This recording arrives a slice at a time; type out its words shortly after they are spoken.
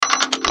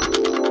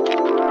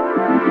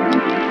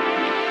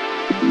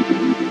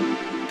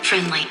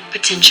friendly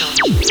potential.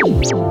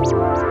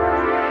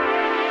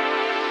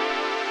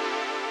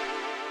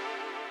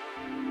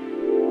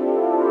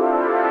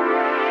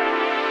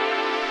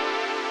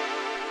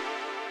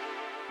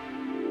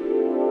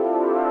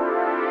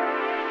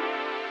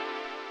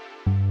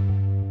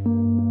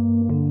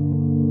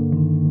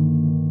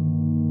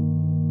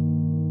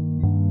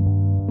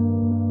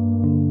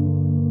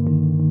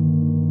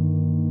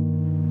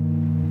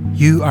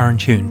 You are in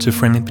tune to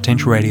Friendly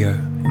Potential Radio,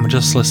 and we're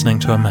just listening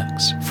to a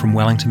mix from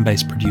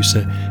Wellington-based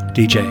producer,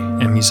 DJ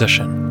and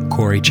musician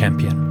Corey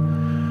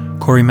Champion.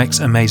 Corey makes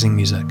amazing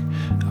music,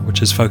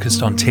 which is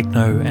focused on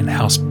techno and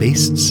house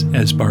beasts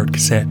as borrowed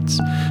cassettes,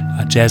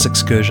 jazz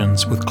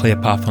excursions with Clear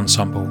Path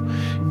Ensemble,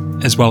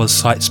 as well as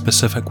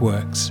site-specific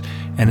works,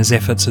 and his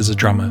efforts as a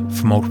drummer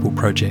for multiple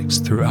projects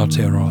through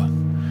Aotearoa.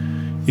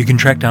 You can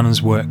track down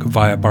his work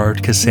via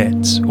borrowed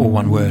cassettes, or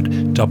one word,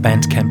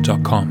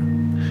 .bandcamp.com.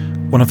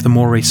 One of the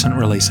more recent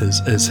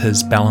releases is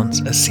his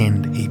Balance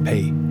Ascend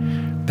EP.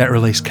 That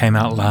release came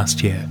out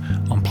last year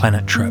on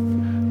Planet Trip,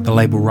 the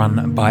label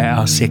run by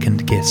our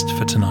second guest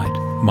for tonight,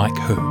 Mike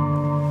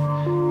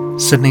Hu.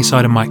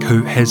 Sydney-sider Mike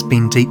Hu has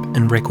been deep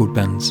in record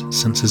bins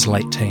since his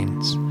late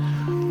teens.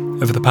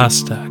 Over the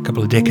past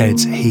couple of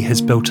decades, he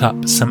has built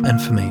up some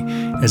infamy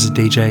as a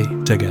DJ,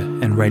 digger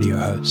and radio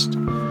host.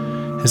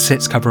 His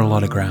sets cover a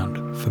lot of ground,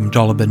 from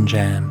dollar bin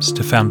jams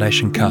to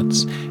foundation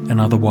cuts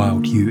and other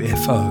wild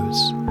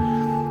UFOs.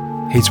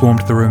 He's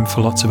warmed the room for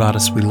lots of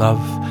artists we love,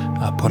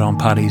 put on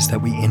parties that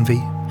we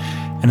envy,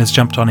 and has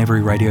jumped on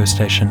every radio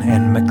station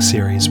and mix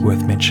series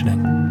worth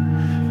mentioning.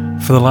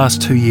 For the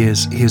last 2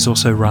 years, he has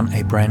also run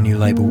a brand new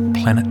label,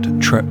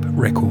 Planet Trip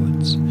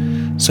Records.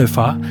 So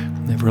far,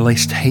 they've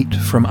released heat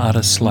from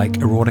artists like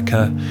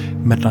Erotica,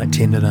 Midnight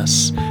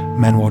Tenderness,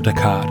 Manuel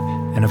Descartes,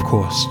 and of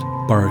course,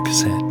 borrowed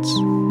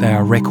cassettes. They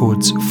are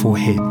records for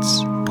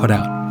heads, put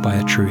out by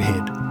a true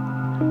head.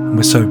 And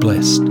we're so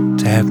blessed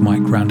to have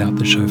Mike round out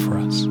the show for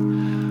us.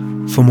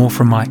 For more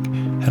from Mike,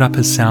 hit up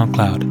his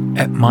SoundCloud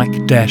at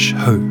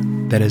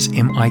Mike-Who, that is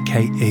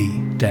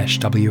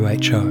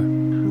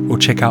Mike-WHO, or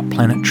check out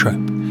Planet Trip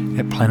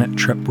at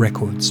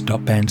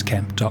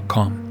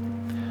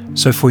planettriprecords.bandcamp.com.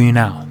 So for you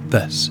now,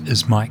 this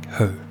is Mike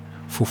Hu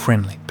for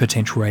Friendly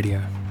Potential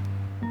Radio.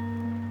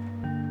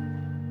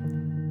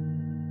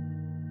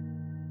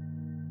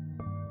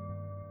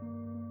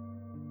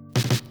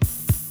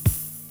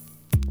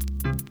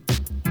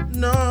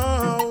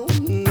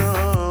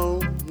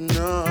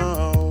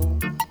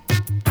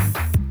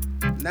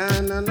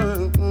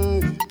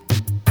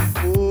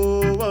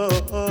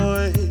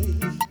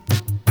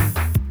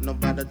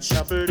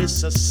 Trouble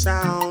is a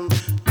sound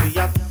where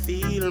I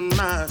feel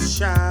my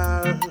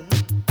shout.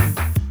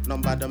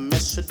 Nobody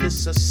mess with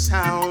this a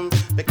sound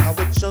because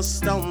we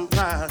just don't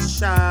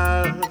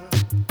partial.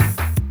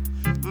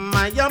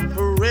 My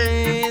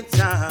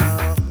operator,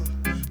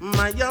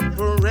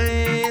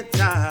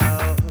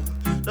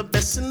 the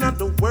best in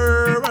the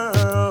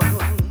world,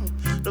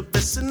 the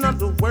best in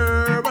the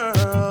world,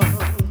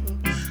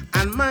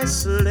 and my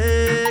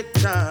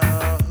selector,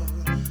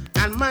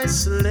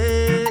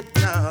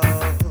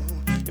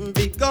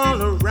 big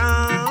all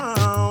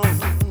around,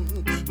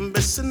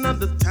 best in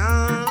the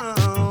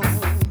town.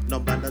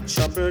 Nobody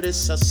trouble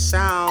this a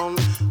sound,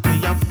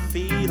 we I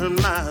feel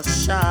my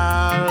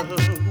shout.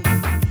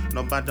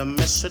 Nobody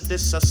mess with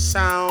this a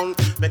sound,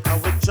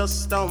 because we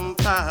just don't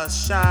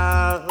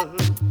partial.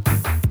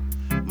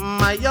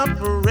 My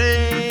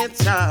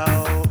operator,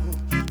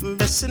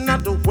 best in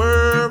the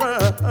world.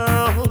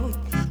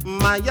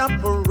 My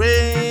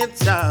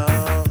operator,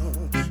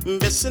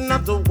 best in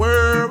the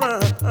world.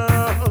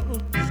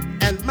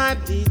 And my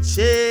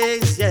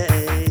DJs, yeah,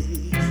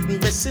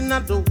 best in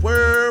the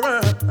world.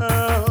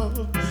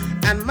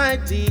 And my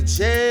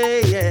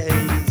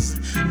DJs,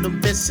 the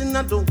best in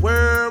the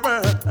world.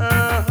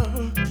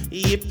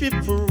 Yippee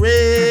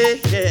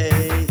parade,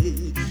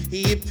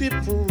 yippee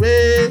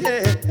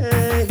parade,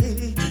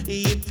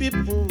 yippee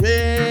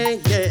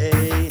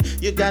parade.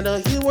 You gotta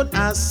hear what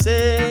I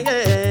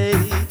say.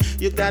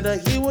 You gotta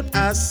hear what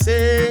I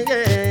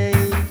say.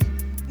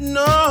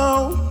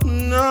 No,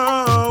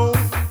 no,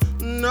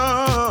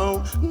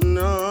 no, no,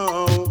 no,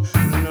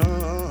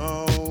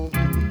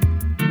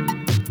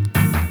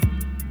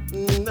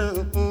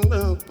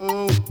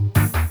 no.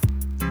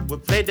 We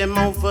play them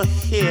over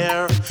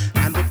here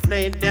and we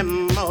play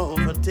them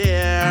over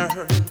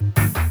there.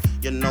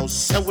 You know,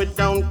 so we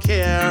don't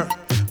care.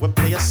 We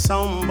play a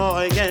song,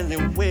 boy,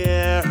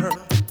 anywhere.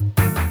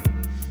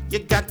 You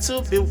got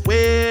to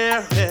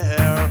beware.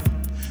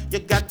 You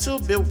got to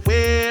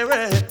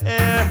beware.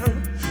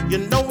 You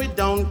know we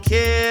don't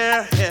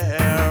care.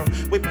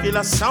 We kill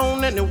a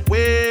sound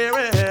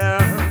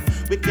anywhere.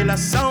 We kill a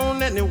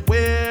sound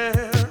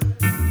anywhere.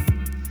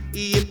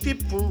 Yippee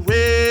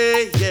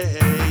parade,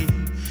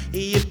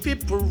 yippee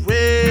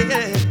parade,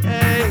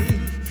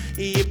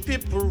 yippee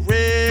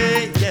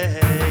parade,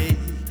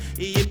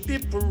 yippee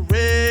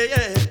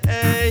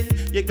parade.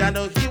 You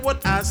gotta hear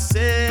what I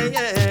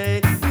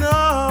say.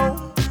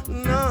 No,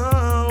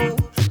 no,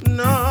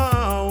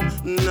 no,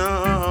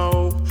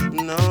 no,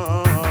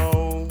 no.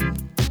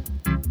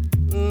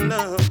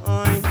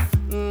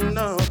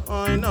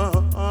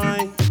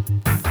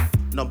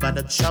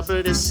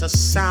 trouble is a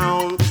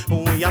sound.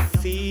 We are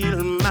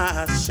feel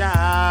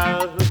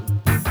marshal.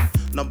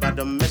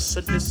 Nobody mess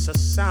with this a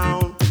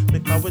sound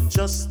because we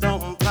just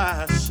don't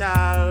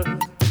partial.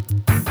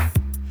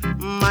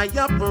 My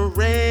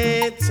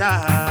operator,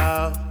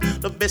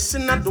 the best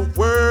in the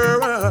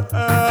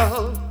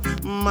world.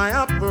 My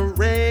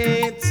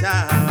operator,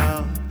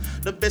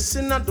 the best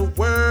in the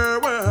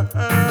world.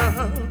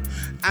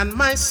 And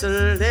my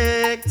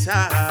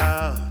selector,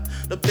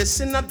 the best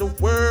in the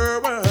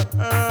world.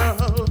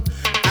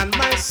 And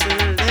my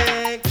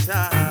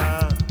selector,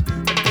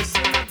 the best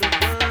in the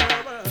world.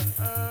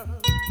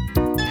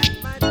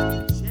 And my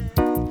DJ.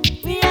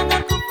 We are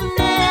gonna go from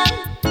there.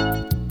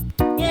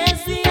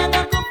 Yes, we are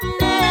gonna go from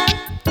there.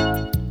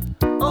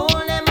 Oh,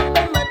 them up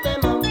and but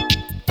them up.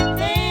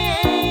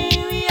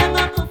 Hey, we are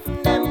gonna go from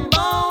them.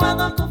 Oh, I'm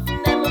gonna go from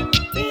them.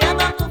 We are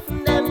gonna go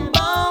from them. Oh,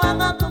 I'm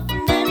gonna go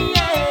from them.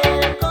 Yeah,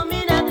 them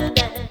coming out of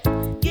that,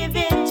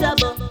 giving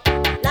trouble.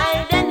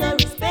 Like them no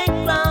respect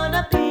crowd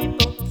of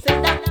people. Say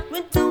that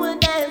went to a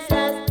dance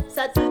last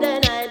Saturday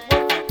night.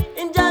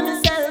 Enjoy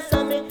myself, so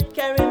me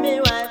carry me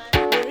wife.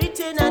 Me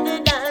reaching at the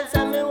dance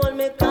and me hold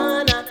me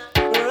corner.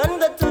 Run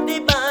go to the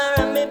bar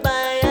and me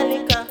buy a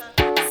liquor.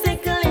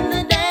 Sickle in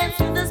the dance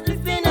with the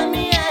spliffing on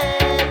me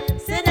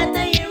head. Say that I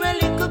hear a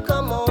little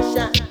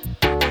commotion.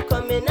 Who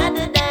coming at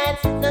the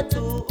dance? Not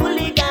too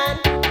hooligan.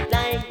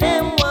 Like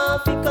them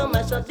want fi come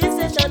and shut this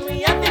session.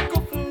 We have to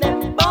cook from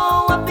them.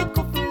 Bow, have to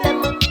cook from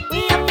them.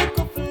 We have to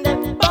cook from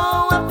them.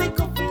 Bow, have to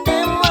cook from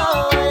them.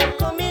 Oh, them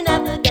coming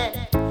at the dance,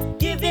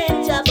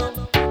 giving trouble.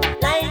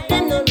 Like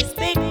them no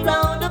respect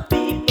crowd of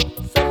people.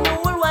 Some no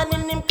hold one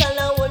in him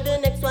color, hold the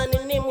next one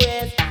in him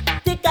waist.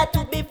 Take her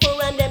to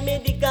before and then me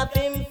dig up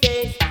him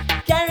face.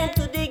 Carry him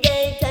to the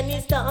gate and he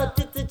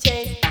started to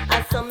chase.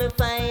 As some me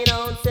find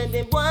out, said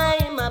the boy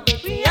him a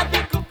big. We have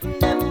to cook from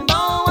them,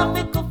 bow, have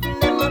to cook from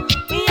them.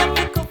 We have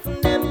to cook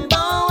from them,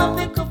 bow, have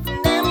to cook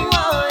from them.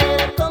 Oh,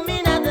 them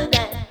coming out of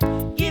that,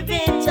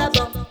 giving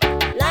trouble.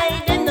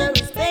 Like them no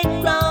respect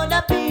crowd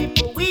of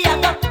people. We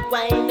have to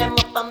wind them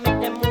up and make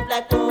them move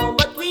like oh,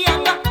 but we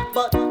have to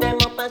butt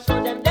them up and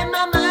show them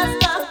a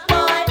master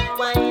boy.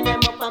 Wind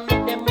them up and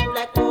make them move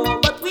like oh,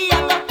 but we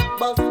have to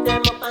bust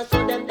them up and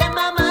show them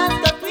a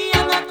master. We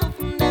have to cook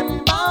from them,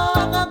 bow,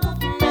 have to cook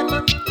from them.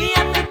 We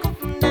have to cook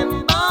from them,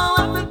 bow,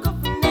 have to cook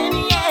from them.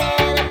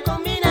 Yeah, them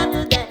coming out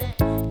of that,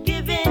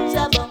 giving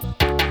trouble.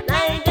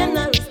 Like them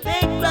no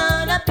respect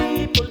crowd of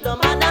people. Don't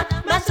matter,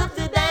 mash up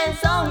the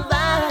dance on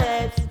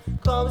vibes.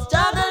 Come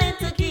struggling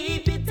to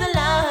keep it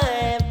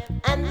alive.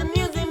 And the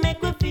music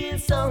make me feel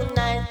so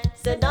nice.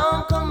 So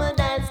don't come and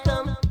dance,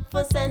 come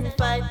for and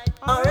fight.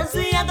 Or else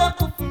we are gonna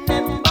cook from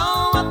them,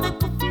 bow, have to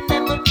cook from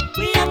them.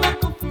 We are gonna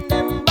cook from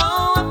them,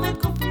 bow, have to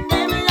cook from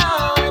them.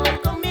 Lord, them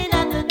coming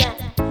out of that,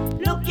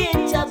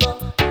 looking trouble.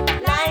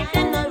 Like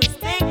them no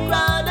respect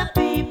crowd of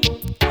people.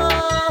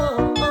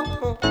 Oh, oh,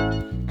 oh.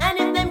 And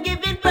if them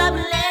giving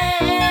problem,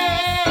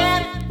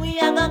 we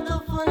are gonna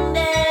cook from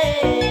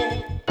them.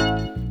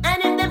 And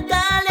if them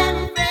call them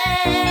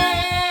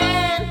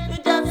friends, we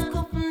just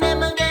cook from them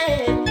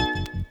again.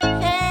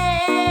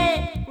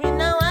 Hey, we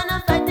no wanna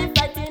fight the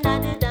fighting at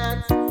the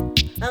dance,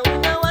 and we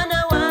no wanna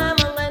war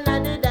among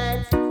another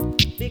dance.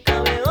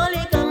 Because we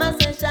only come a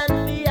session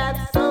we have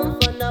some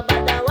fun. No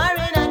bother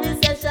worrying at the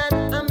session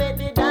and make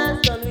the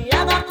dance done. We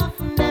are gonna cook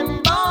from them,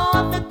 bow,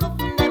 have to cook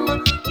from them.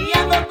 We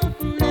are gonna cook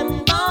from them,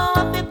 bow,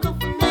 have to cook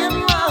from them.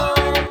 Oh,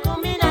 them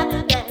coming out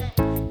of that,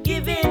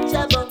 giving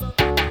trouble.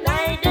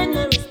 Like them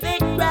no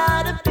respect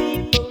crowd of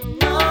people.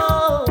 No,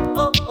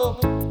 oh, oh.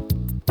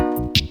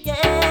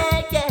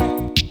 Yeah, yeah.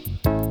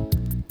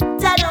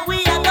 Tell them we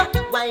are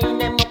gonna wind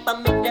them up and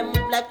make them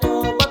move like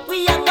oh, but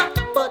we are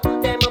gonna put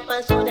them up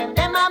and show them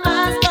a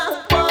master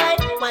boy.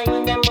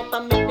 Wind them up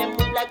and make them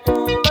move like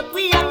oh, but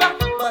we are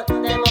gonna put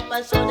them up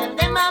and show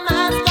them a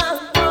master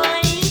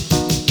boy.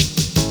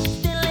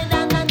 Dilly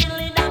dang and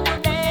dilly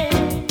dang day.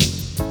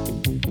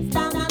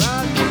 Stand up.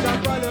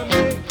 Follow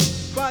me,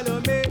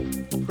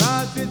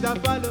 crosses a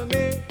follow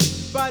me,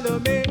 follow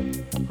me,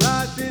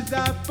 crosses a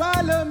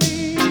follow me.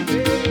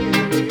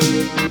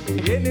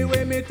 Yeah.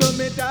 Anyway, me to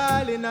me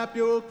darling up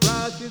your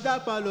crosses a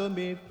follow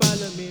me,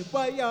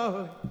 boy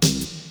yo.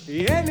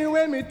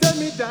 Anyway, me to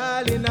me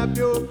darling up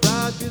your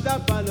crosses a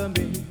follow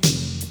me.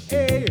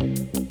 Hey,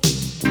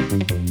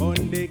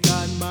 Monday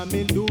gone,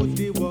 mommy lose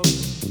the work.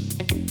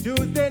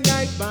 Tuesday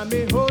night,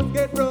 mommy house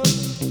get broke.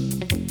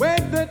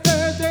 Wednesday,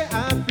 Thursday,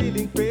 I'm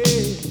feeling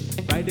pain.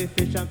 Friday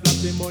session flop,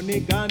 the money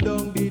gone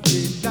down the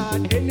drain.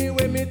 That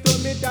anyway, me to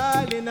me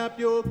darling up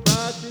your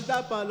crosses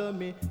a follow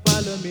me,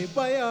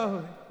 boy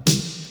oh.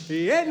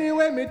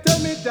 Anyway, me to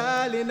me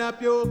darling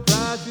up your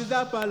crosses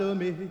a follow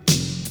me.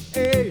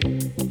 Hey,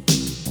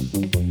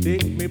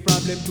 take me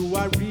problem to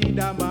a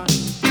reader man.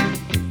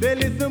 Say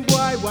listen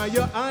boy, why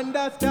you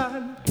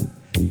understand?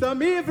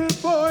 Some evil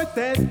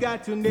forces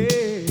got your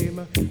name.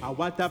 And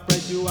what a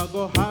price you are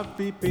go have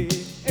to pay.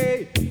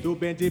 Hey, to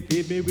Benji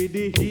feed me with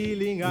the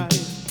healing eye.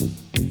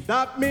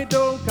 Stop me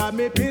don't cause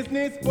me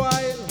business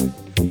spoil.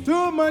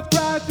 Too much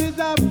crosses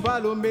have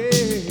follow me.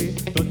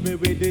 So me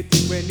with the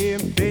thing when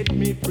him set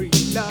me free.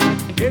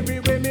 Lord,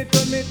 everywhere me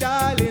turn me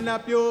darling, a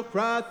pure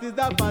cross is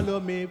a follow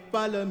me,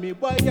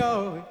 boy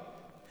yo.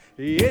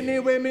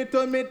 Anyway me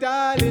turn me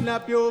darling, a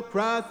pure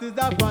cross is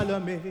a follow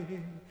me.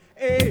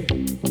 Hey,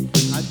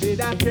 I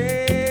said I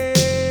can't,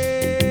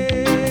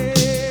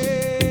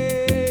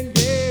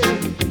 yeah.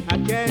 I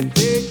can't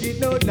take it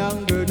no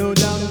longer, no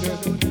longer.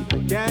 I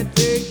can't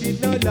take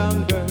it no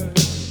longer.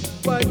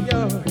 But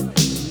yo,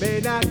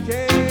 man, I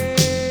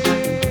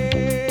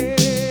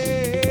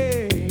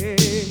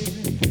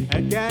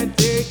can't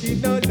take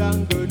it no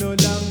longer, no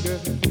longer.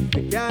 I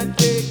can't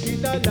take it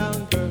no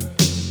longer.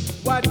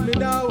 Watch me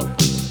now.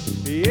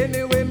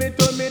 Anyway, me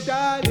told me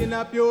darling,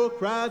 a pure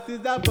cross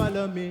is a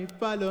follow me,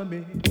 follow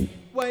me.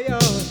 Why yo?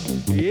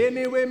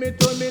 Anyway, me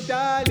told me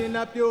darling,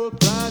 a pure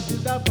cross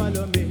is a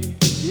follow me.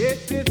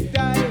 Yes, this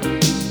time,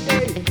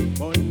 hey,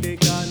 Monday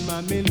gone,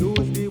 man, me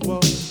lose the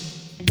war.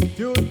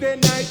 Tuesday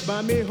night,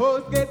 man, me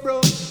house get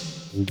broke.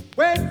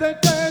 Wednesday,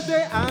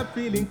 Thursday, I'm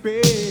feeling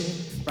pain.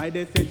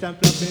 Friday, session,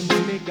 flop me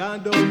money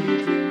gone down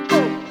the drain.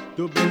 Oh,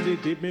 to busy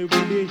dip me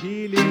with the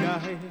healing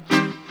eye.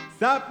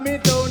 Stop me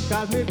down,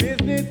 cause me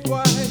business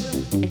spoil.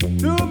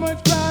 Too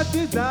much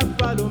classes that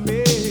follow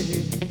me.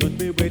 But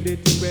me ready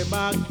to where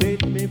Mark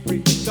set me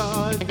free.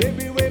 Cause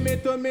everywhere me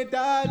turn me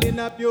darling,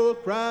 a pure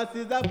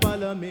crosses that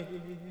follow me.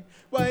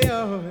 Why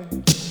oh?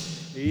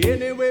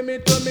 Anyway me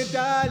turn me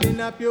darling,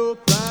 a pure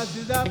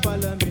crosses that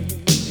follow me.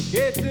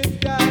 Get this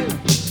style.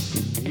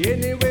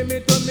 Anyway me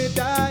turn me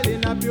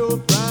darling, a pure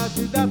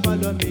crosses that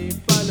follow me,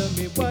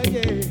 why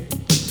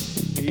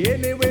yeah.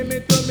 Anyway me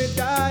turn me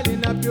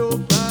darling, a pure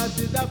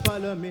crosses that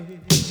follow me.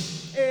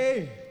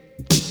 Hey,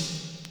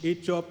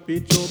 it up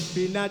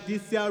in a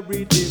this year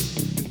rhythm.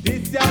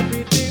 This year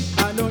rhythm,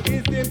 I know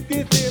it's him,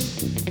 kiss him.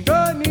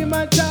 Tony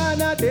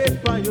Montana, they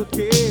find you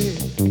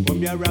case. Come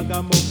here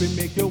ragamuffin,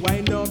 make you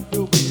wind up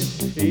your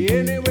waist.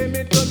 Anyway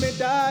me turn me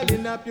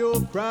darling, a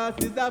pure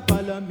crosses that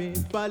follow me,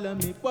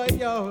 why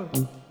yo.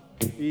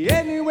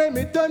 Anyway,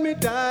 me turn me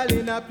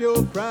darling, a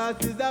pure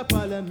crosses that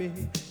follow me.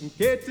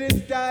 Catering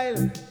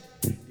style.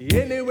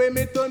 Anyway,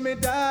 me turn me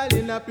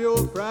darling, a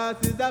pure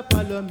crosses that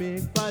follow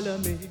me.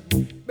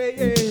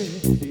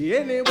 Baby,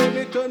 anyway,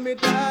 me turn me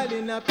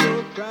darling, a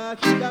pure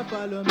crosses that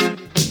follow me.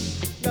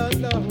 No.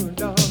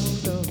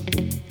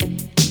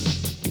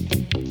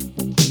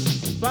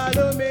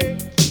 Follow me,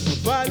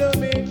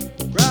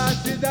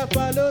 crosses that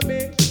follow me.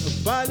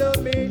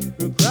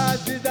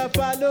 Crosses that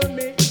follow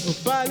me.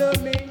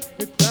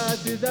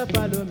 Crosses that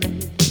follow me.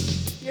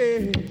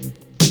 Yeah.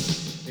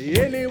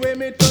 Anyway,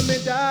 me turn me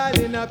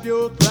darling, a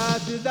pure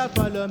crosses that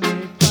follow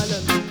me.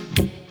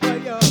 Oh,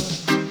 yo.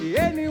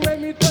 Anyway,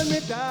 me turn me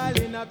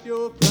darling, a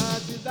pure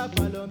crosses that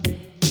follow me.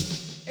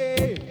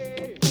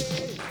 Hey.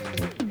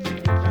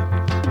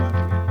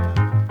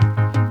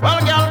 Well,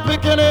 girl,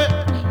 picking it.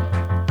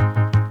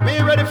 Me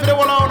ready for the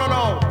one I wanna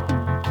know.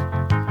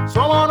 So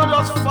I wanna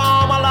just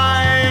form a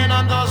line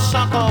and just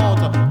shock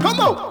out. Come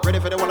on! Ready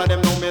for the one of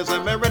them now, me say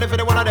me ready for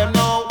the one of them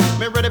now.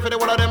 Me ready for the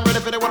one of them, ready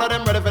for the one of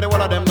them, ready for the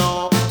one of them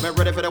now. Me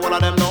ready for the one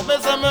of them now, me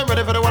say me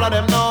ready for the one of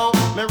them now.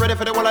 Me ready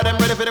for the one of them,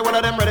 ready for the one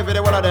of them, ready for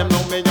the one of them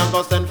now. Me young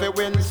go send fi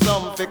win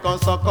some, fi come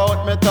suck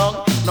out me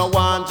tongue. No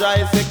one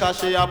dry sick, cause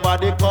she a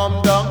body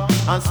come down.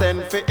 And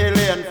send fi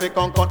Elaine, fi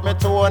come cut me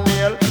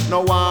toenail.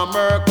 No one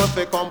Merkel,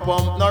 fi come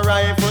pump no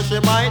rifle. She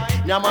might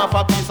nyam off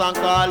a piece and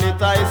call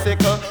it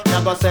icicle.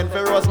 Me go send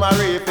fi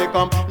Rosemary, fi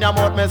come nyam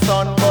out me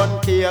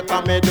sunbun cake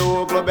and me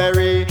do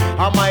blueberry.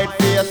 I might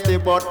tasty,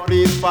 but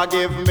please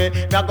forgive me.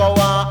 Me go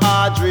on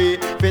Audrey,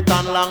 fit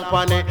and long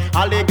panny.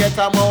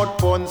 Alligator mouth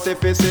puns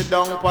if you sit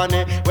down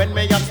panny. When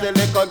me ask the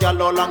little girl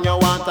how long you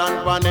want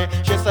and panny,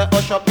 she say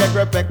hush up get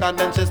Rebecca and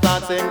then she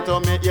start sing to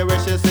me. Hear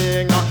what she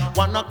sing.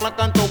 1 o'clock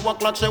and 2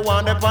 o'clock she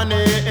want the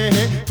panny.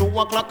 2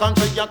 o'clock and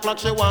 3 o'clock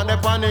she want the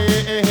panny.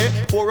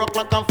 4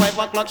 o'clock and 5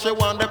 o'clock she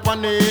want the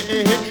panny.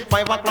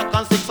 5 o'clock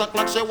and 6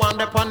 o'clock she want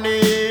the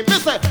panny. Me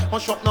say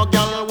hush up no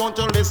girl, won't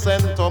you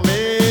listen to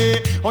me?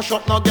 Hush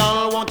up no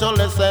girl, won't you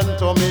listen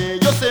to me?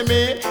 You see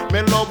me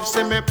love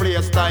see me play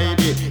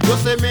tidy. You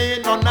see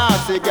me, no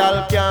nasty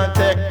girl can't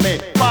take me.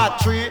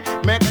 Part 3,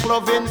 make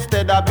love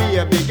instead of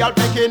baby. Girl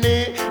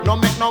bikini, no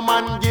make no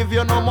man give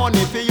you no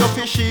money for your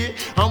fishy.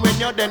 And when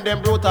you're then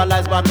them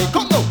brutalize badly.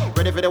 Come now,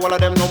 ready for the one of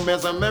them no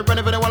mess. Me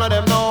ready for the one of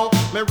them no.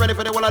 Me ready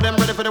for the one of them,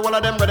 ready for the one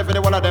of them, ready for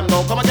the one of them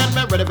no. Come again,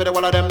 me ready for the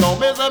one of them no.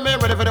 Me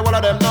ready for the one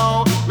of them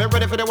no. Me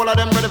ready for the one of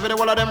them, ready for the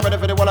one of them, ready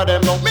for the one of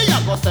them no. Me a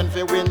go send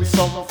fi win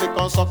some, fi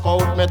come suck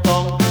out me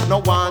tongue. No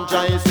one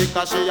dry sick,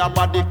 cause she a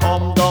body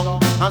come down.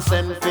 And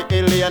send fi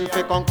Elaine,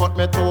 fi come cut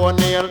me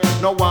toenail.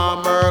 No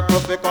one Merkel,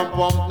 fi come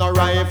pump no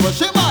rifle.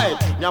 She might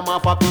nyam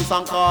off a piece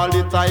and call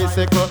it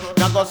icicle.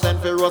 Me go send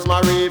fi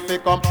Rosemary, fi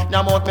come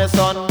nyam out me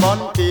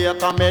sunbun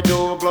cake and me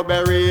do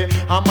blueberry.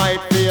 I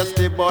might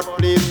tasty, but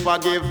please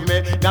forgive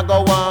me. Me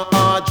go on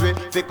Audrey,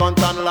 fi come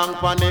tan long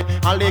panny.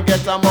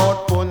 Alligator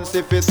mouth puns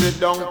if you sit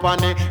down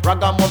panny.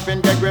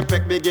 Ragamuffin get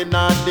repek begin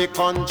at the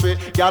country.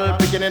 Y'all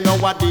beginning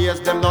nowadays,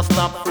 them no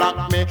stop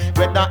flock me.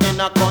 Whether in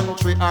a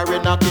country or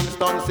in a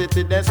Kingston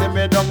city, They see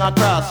me down a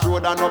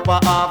crossroad and up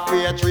a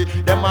halfway tree.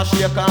 Them a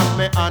shake off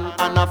me hand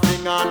and a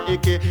finger and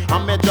icky.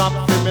 And me drop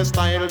for me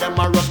style, them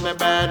a rush me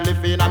badly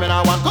feel. I mean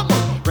I want, come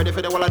on. Ready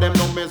for the whole of them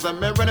now, me say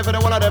me ready for the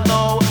whole of them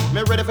now.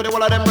 Me ready for the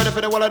whole of them, ready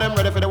for the whole of them,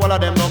 ready for the whole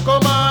of them now.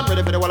 Come on,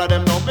 ready for the whole of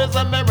them now. Me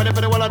say me ready for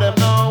the whole of them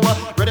now.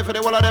 Ready for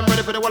the whole of them,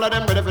 ready for the whole of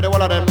them, ready for the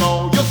whole of them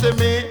now. You see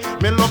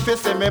me love to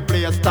see me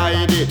play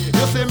tidy.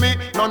 You see me,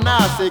 no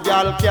nasty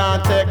girl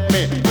can't take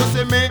me. You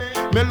see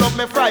me love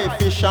me fry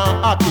fish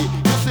and hockey.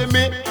 You see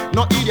me,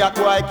 no idiot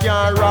boy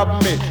can't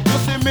rob me. You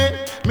see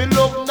me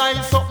love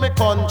nice up me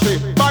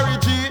country. Barry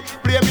G,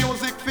 play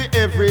music for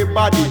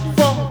everybody.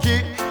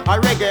 Funky, a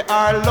reggae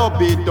or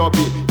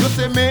lobby-dubby. You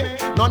see me,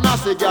 no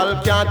nasty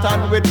girl can't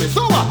stand with me.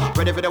 So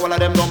ready for the whole of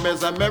them now, me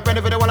say me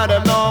ready for the whole of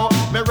them now.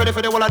 Me ready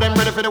for the whole of them,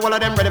 ready for the whole of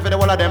them, ready for the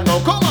whole of them now.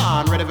 Come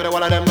on, ready for the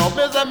whole of them now.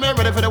 Me say me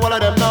ready for the whole of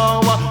them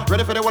now.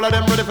 Ready for the whole of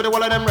them, ready for the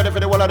whole of them, ready for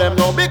the whole of them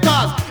now.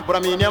 Because, but I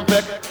mean you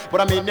peck,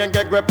 but I mean you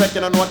get great peck,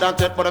 you know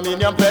that it. But I mean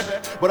you peck,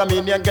 but I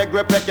mean you get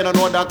great peck, you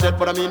know that it.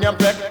 But I mean you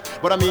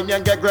peck, but I mean you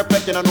get great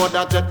peck, you know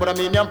that it. But I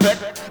mean you peck,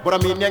 but I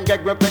mean you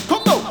get great peck.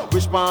 Come now,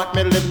 which part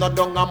me live not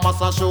down a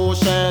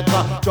Massachusetts?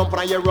 Jump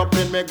on your up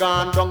in me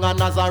gone down a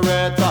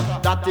Nazareth.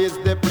 That is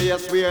the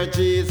place where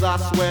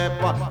Jesus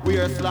wept.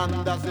 Where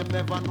slanders him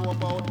never know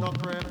about no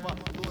crepe.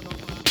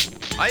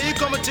 I here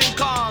come a thing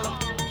called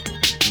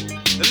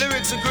the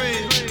lyrics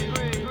agree.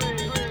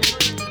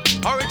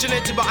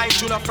 Originated by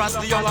iTunes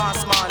Frost, the young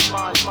ass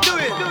man. Do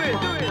it.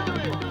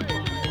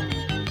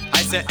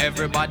 I say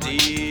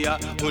everybody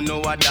who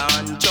know a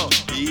dancho.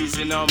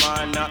 Easy no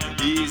man,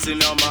 easy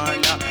no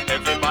man.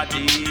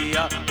 Everybody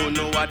who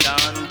know a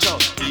dancho.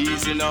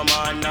 Easy no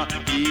man,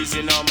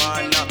 easy no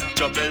man.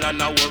 Trouble and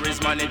no worries,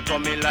 man, it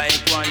coming like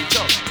one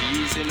chop.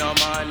 Easy no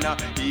man,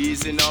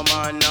 easy no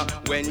man.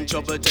 When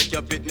trouble take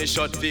your pit, me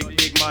shot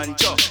big man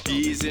chop.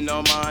 Easy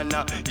no man,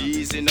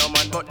 easy no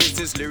man. But this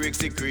is lyrics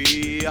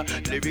degree,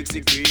 lyrics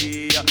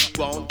degree.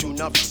 Bound to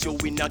not fix you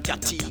in a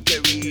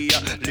category.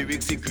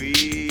 Lyrics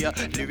degree,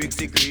 lyrics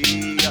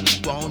degree.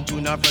 Bound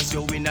to not fix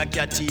you in a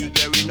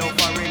category. No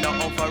foreigner,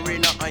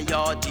 and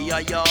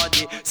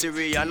yardy.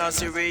 Syrian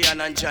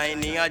and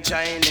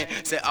Chinese.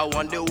 Say I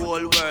want the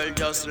whole world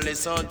just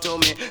listen to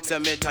me. Say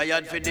me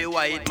tired for the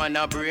white man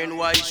a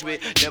brainwash we.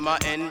 Them a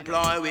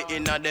employ we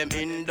in a them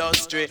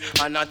industry.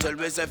 And I tell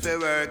we say fi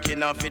work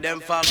in a fi them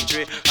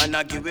factory. And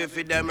I give we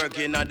fi them work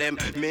in a them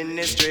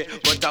ministry.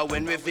 But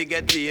when we fi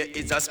get pay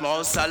it's a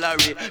small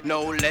salary.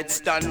 Now let's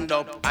stand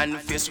up and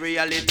face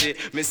reality.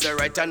 Mr.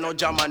 Right and no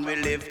German we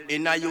live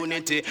in a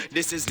unity.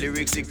 This is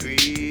lyrics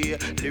degree,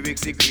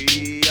 lyrics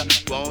degree.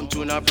 Bound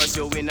to not press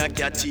you in a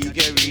category.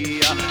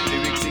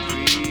 Lyrics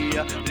degree,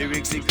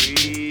 lyrics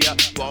degree.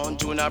 Bound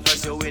to not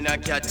press you in a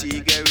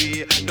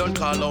category. Don't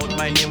call out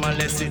my name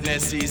unless it's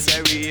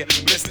necessary.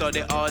 We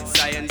study art,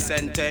 science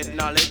and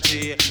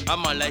technology.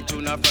 I'm a like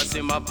to not press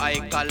him up, I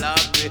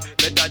collaborate.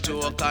 Better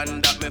joke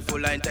and that me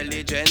full of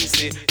intelligence.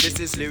 This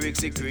is lyrics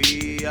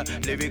degree,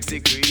 lyrics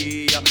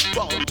degree.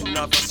 Bound to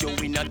not press you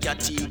in a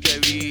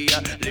category.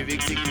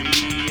 Lyrics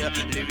degree,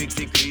 lyrics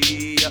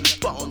degree.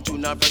 Bound to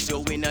not press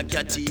you in a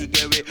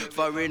category.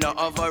 Foreigner,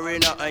 a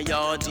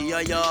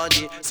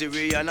yardy.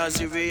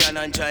 Syrian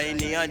and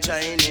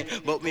Chinese.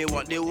 But me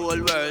want the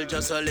whole world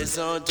just to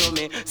listen to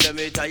me. Say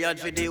me tired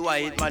for the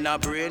white man a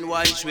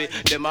brainwash we.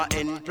 Them a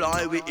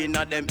employ we in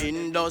a them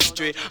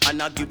industry.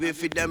 And I give we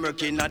for them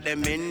work in a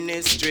them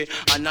ministry.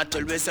 And I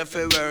tell we say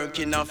for work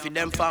in a for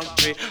them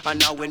factory. And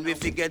now when we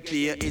forget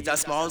pay it's a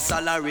small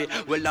salary.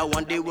 Well I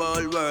want the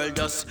whole world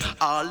just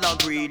all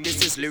agree.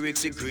 This is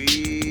lyrics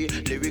degree,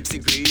 lyrics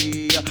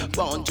degree.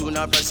 Bound to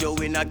not press you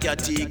in a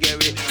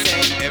category.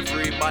 Say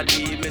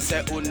everybody me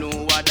say who know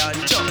what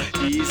dancho.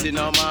 Easy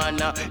no man,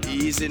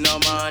 easy no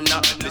man.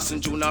 Listen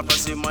to not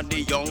press him at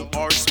the young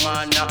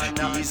horseman.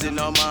 Easy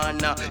no man,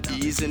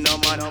 easy no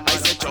man. I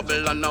say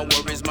trouble and no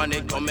worries man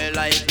it coming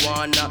like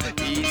one.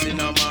 Easy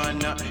no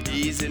man,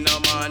 easy no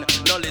man.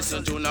 No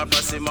listen to not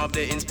press him of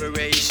the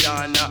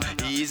inspiration.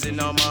 Easy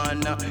no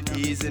man,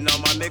 easy no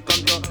man. Me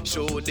come to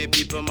show the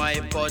people my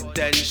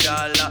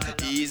potential.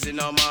 Easy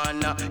no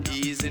man,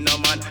 easy no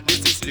man.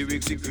 This is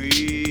lyrics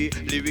degree,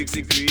 lyrics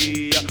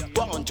degree.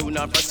 Bound to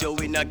not press you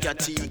in a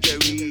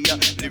category.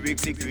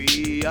 Lyrics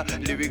degree,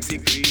 lyrics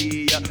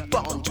degree.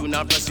 Bound to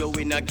not press you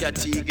in a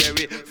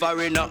category.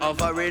 Foreigner, a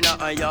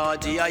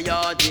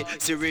yardy.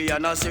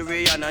 Syrian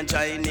and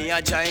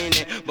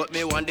Chinese. But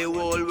me want the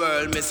whole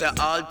world, me say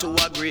all to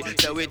agree.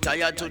 Say we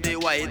tired to the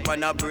white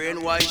man a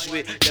brainwash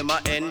we. Them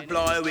a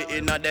employ we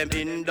in a them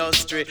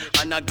industry.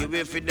 And I give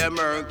we for them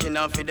work in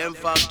a for them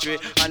factory.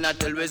 And I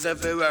tell we say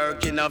fi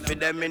work in a for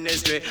them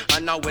ministry.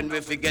 And now when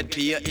we forget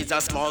pay it's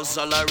a small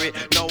salary.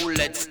 Now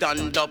let's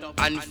stand up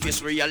and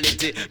face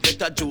reality.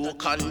 Better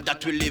joke and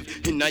that we live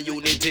in a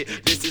unity.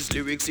 This is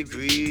lyrics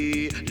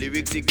degree,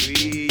 lyrics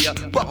degree.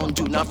 Bound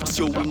to not force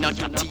you in a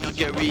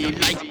category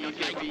like.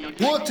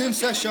 Voting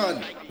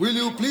session. Will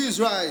you please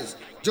rise?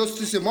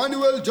 Justice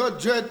Emmanuel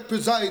Judge Dredd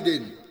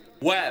presiding.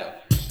 Well,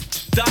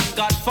 thank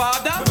God,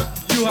 Father,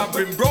 you have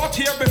been brought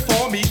here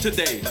before me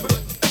today.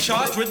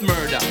 charged with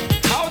murder.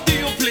 How do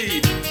you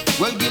plead?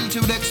 Well, guilty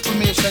with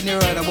explanation, you're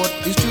right, but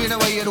it's true you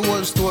never hear the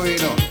whole story, you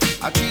know.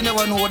 Actually, you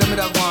never know what them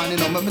are going, you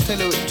know. Let me tell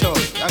you it,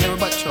 Charles. I never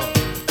bat Charles.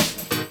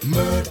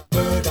 Murder,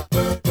 murder,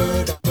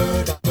 murder,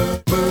 murder,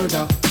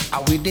 murder.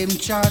 How with them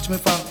charge me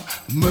for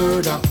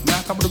murder? Me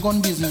talk about the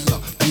gun business now.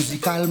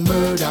 Musical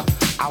murder.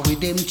 How with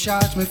them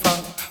charge me for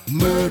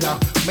murder?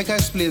 Make I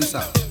explain,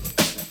 sir.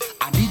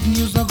 I didn't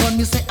use no gun,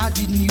 me say I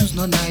didn't use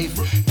no knife.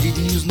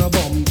 Didn't use no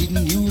bomb,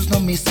 didn't use no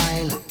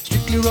missile.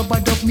 Strictly rubber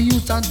duck me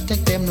use and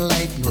take them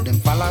life. No them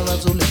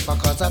followers who left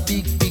cause a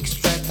big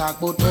strike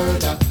talk about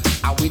murder.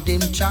 How with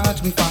them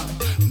charge me for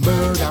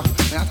murder?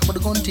 Me talk about the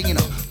gun thing, you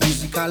know.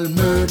 Musical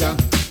murder.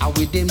 How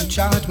with them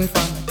charge me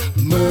for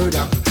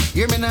murder?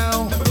 Hear me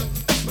now.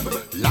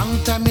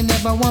 Long time me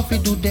never want to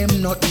do them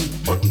nothing,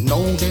 but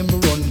now them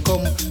run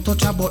come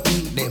touch a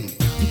button. Them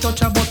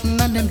touch a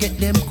button and them get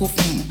them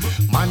cuffin'.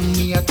 Man,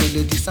 me I tell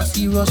you this a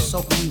serious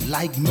something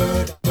like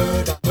murder,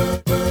 murder,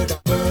 murder,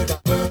 murder,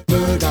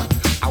 murder.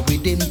 How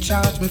with them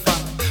charge me for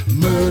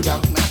murder?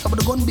 Me talk about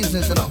the gun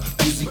business, you know.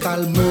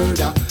 Musical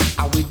murder.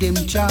 How with them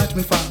charge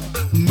me for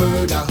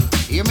murder?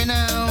 Hear me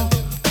now.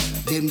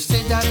 Them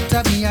say that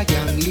I be a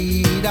gang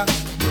leader.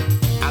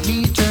 I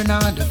me turn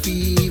on the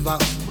fever.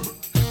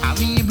 I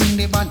me bring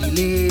the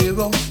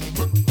bandolero.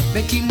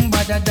 Make him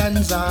better than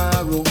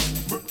Zaro.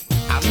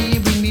 I me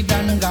bring the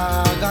Dan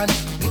Gagan.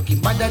 Make him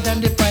better than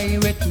the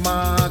pirate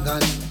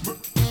Morgan.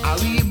 I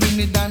we bring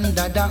the Dan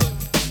Dada.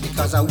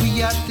 Because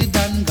we are the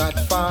Dan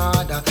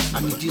Godfather.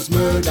 And it is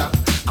murder.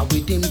 I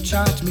with them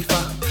charge me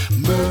for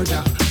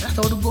murder. That's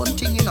how the gun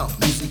thing, you know.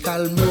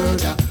 Musical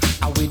murder.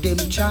 I with them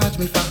charge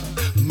me for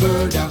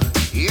murder.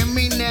 Hear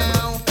me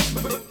now.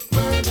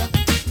 Murder.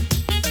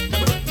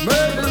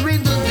 Murder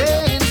in the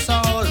dance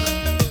hall.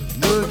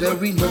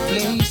 Murder in the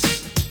place.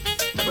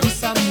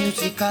 This a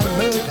musical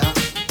murder.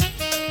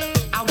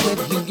 I will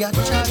you get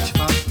charged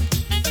for.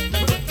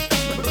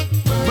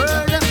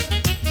 Murder.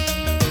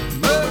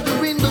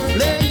 Murder in the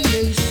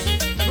place.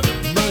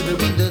 Murder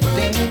in the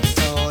dance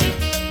hall.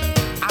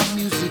 A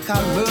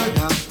musical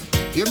murder.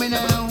 Hear me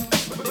now.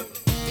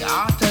 The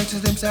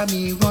artists them say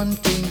me one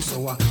thing,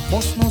 so I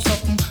must know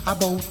something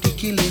about the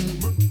killing.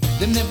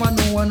 They never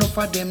know enough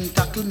of them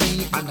tackle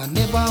me, and I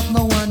never have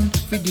no one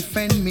to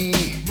defend me.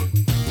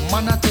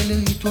 Man, I tell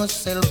you it was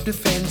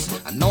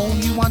self-defense. I know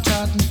you want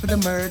charge me for the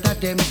murder.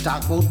 Them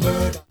talk about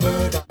murder,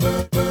 murder,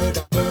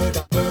 murder,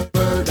 murder,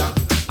 murder.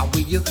 How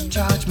will you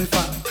charge me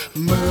for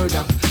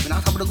murder? When I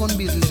talk about the gun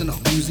business, you know,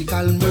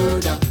 musical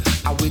murder.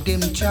 How will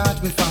them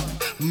charge me for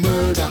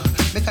murder?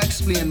 Make I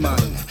explain, man.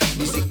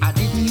 You see, I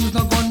didn't use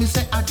no gun. Me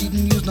say I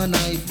didn't use no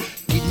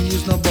knife. Didn't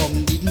use no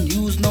bomb. Didn't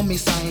use no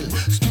missile.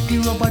 Strictly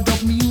rubber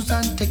duck me use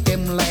and take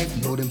them life.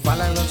 No them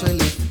followers will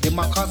live. Them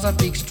a cause a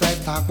big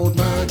strife. Talk about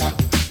murder.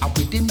 I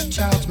with them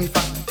charge me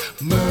for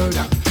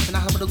murder. And I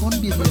have the gun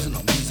business, you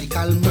know,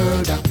 musical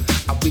murder.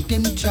 I with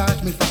them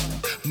charge me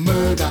for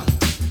murder.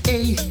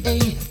 Hey,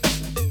 hey.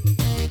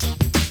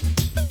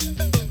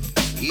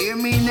 Hear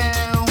me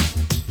now.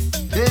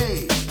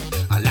 Hey.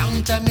 A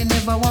long time me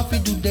never want to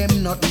do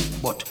them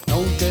nothing, but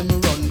now them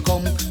run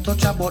come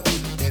touch a button.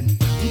 Them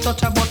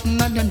touch a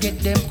button and them get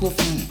them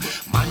cuffin'.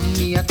 Man,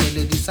 me I tell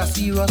you this a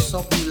serious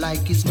something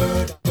like it's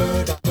murder,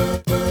 murder,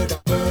 murder,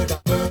 murder,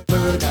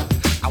 murder.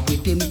 I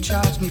with them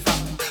charge me for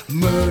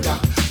murder.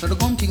 So the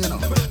gun thing, you know,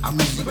 a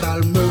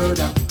musical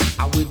murder.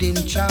 I with them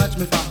charge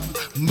me for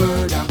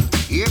murder.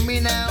 Hear me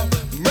now.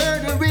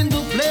 Murder in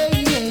the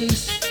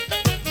place.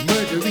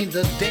 Murder in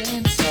the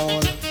dance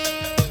hall.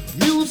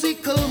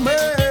 Musical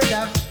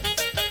murder.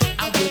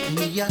 I with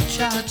me a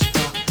charge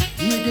for.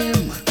 Hear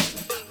them.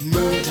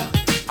 Murder.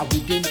 I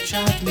with them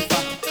charge me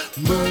for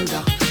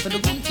murder. So the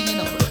gun thing, you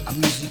know, a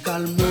musical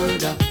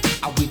murder.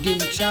 I with them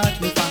charge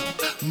me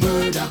for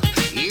murder.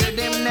 Hear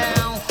them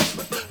now.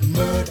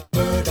 Murder,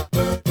 murder,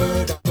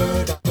 murder,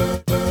 murder,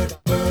 murder,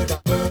 murder,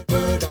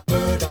 murder,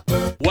 murder,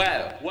 murder.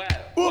 Well.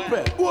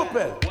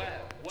 Open.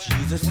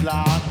 Jesus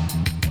Lord.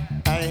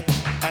 Hey,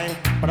 hey.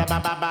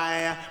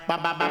 Ba-da-ba-ba-bye.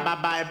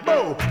 Ba-ba-ba-ba-bye.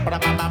 Boo.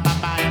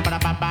 Ba-da-ba-ba-bye.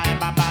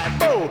 Ba-da-ba-bye.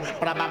 Boo.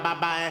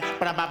 Ba-da-ba-ba-bye.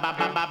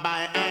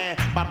 Ba-da-ba-ba-bye. Eh.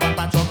 Bad boy,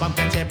 come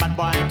catch a bad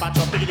boy,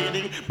 patrol,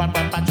 big-ding. Bad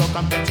boy,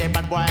 come catch a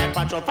bad boy,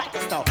 patrol, fight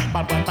this now.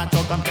 Bad boy,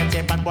 come catch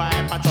a bad boy,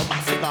 patrol,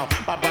 pass it now.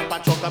 Bad boy,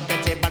 come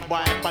catch a bad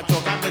boy,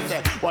 patrol, come and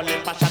say, well,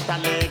 if I shot a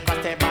lick,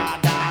 cut a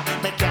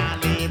bada. Me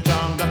can't leave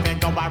jungle, me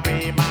go a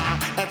rima.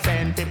 And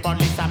send the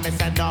police and me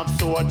send up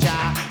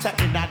soldier. So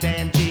in a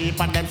them jeep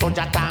and them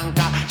soldier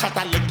tanker. Shot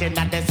a lick in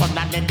the sun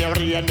and in the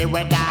rainy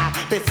weather.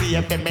 They see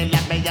if me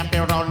let me up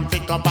the run,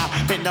 pick up.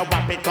 Me no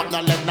want pick up no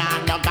left now,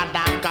 no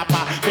goddamn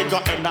copper. We go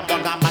end up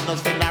young man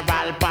who's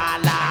funeral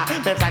parlor.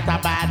 Me fight a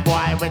bad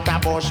boy with a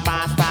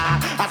bushmaster.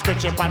 I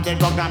scratch it on the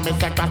gun and me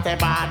say cross the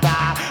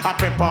border. I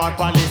prepare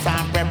police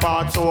and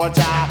prepare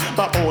soldier.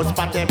 But who's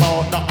spot him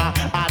out, no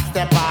hot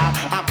stepper.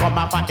 I come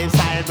up on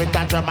inside with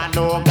a drum and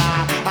loga.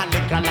 And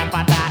lick a lap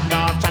of that, no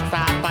chance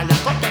start fire.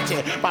 Come catch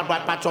it, bad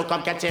boy patrol,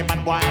 come catch it,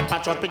 bad boy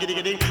patrol, piggy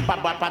diggy. Bad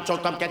boy patrol,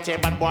 come catch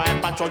it, bad boy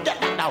patrol, get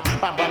that now.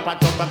 Bad boy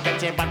patrol, come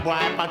catch it, bad boy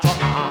patrol,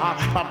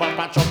 bad boy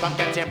patrol, come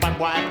catch it, bad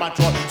boy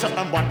patrol.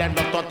 Certain boy them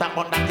not to talk,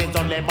 but that is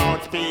only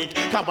about speak.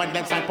 Cause when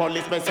them side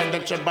police, me send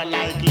them tremble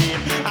like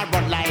leave. I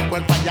run like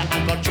when fire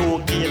and go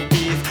through kill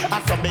peace.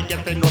 I saw me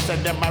get no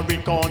send them a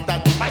recount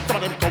that I saw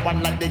them go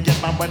on like they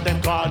get man when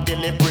them call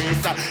Gilly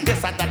Breeze.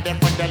 Yes, I got them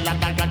for the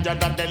land and got you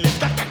on the list.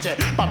 Come catch it,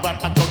 bad boy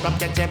patrol, come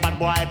catch it, bad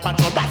boy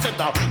patrol. That's it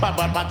now, bad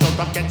boy patrol,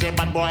 come catch it,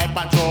 bad boy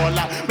patrol.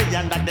 Me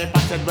and the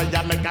passage where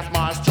you make a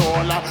small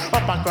stroll.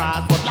 Up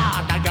across the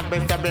land, I got me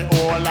every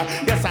hole.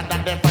 Yes, I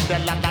got them for the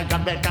land and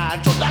got me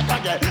control. Like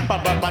again,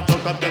 bad boy patrol,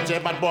 come catch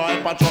it, bad boy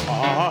patrol.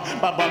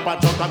 Bad boy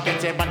patrol, come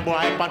catch it, bad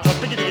boy patrol.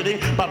 Piggy diggy,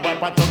 bad boy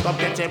patrol, come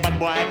catch it, bad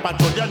boy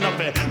patrol. You know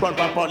me, run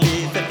for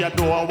police if you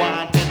don't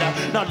want it.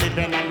 Not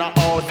living in a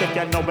house if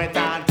you know it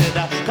haunted.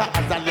 Cause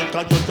as a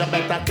little youth you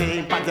better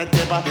think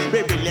positive.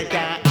 We really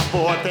can't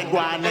afford to go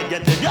on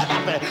negative. You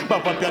know me,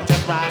 but up your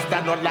chest fast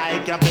and not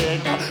like a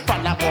big.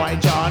 From a boy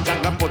George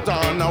and go put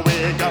on a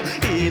wig.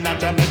 In a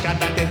Jamaica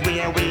that is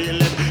where we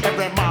live.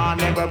 Every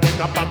morning we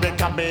wake up and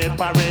wake up in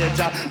parade.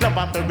 Love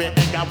up every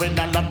egg and we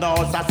don't love no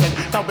sausage.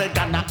 So we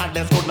gonna and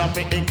this could not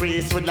be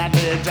increased with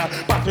knowledge.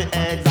 But we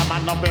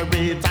examine up we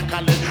read and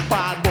college.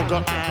 Bad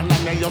Google and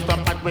they used to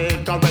fight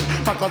with courage.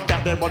 Because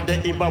got them what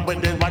they even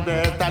with this one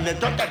they talent.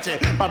 Don't catch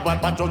it. Bad boy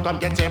patrol come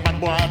get it. Bad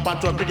boy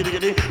patrol piggy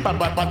diggy. Bad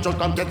boy patrol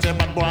come get it.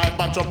 Bad boy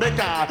patrol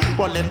bigger.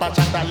 Bullet for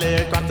shot a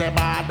lick cross the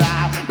border.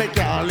 Make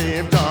you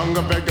leave tongue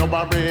beg you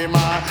a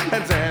rima.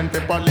 And send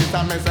the police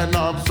and me send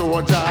up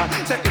soldier.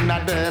 Checking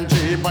at them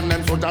jeep and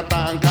them soldier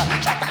tanker.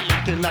 Shot a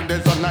lick in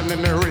the sun and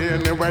in the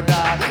rainy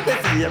weather. They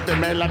see if they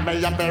mail and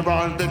me up they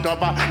run the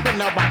cover. Me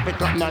no back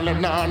pick up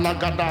no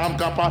goddamn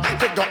copper.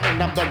 They go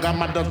in up the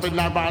gamma just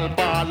funeral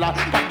parlor.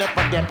 But they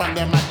put them on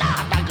them and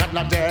I got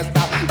no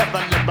jester.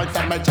 Every little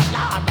say me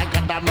chalad I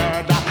got a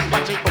murder.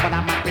 But she open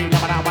up my pin and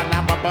I wanna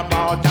bump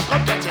about.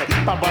 Come get it,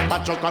 bad boy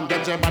patrol, come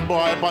get it, bad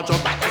boy patrol.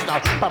 Back this now,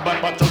 bad boy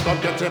patrol, come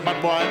get it,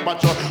 bad boy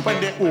patrol.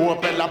 When they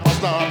open up a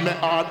store, me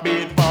heart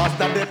beat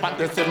fast. And they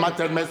party see my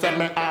tell me say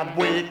me have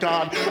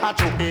weekend. I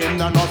took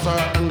in and no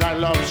certain guy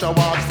love show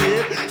up.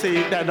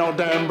 See they know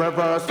them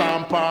reverse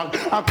and park.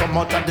 I come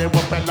out of the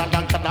open and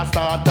I can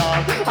start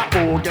dog. I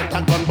go get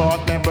a gun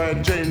but never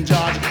change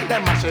charge. They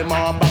mash him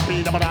up, but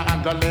feed them with an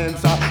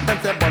ambulance. Them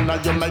say bunna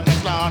you make a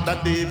slaughter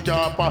the deep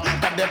chopper.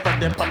 That they put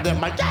them from them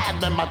my God,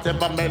 them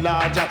massive and me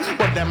larger.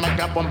 But them I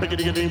got one big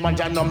diggy one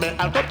you know me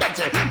I'll go get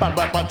it. Bad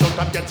boy patrol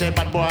come get it,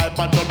 bad boy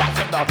patrol. That's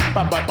it now.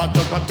 Bad boy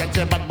patrol come get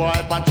it, bad boy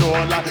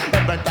patrol.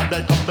 Every time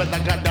they come back I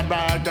got the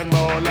rag and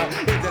roll.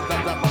 It's just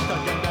a butter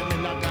get them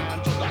in a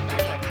control.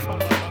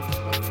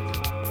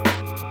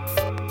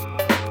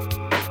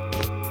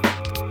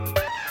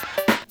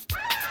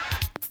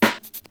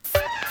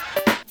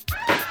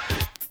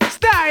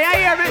 Star, you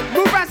hear me?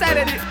 Move from side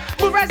of it.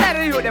 Move from side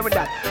of you them with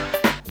that.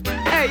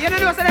 Hey, you know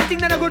so that thing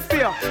that are good for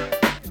you.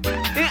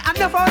 I'm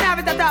not for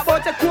having to talk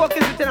about the coke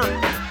is it, you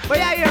know. But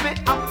you hear me?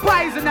 A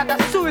poison that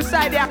a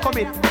suicide they are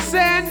coming.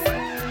 Saying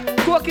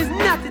coke is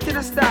not it in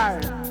a star.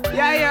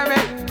 You hear me?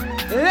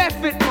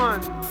 Left it, man.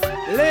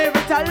 Leave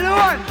it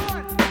alone.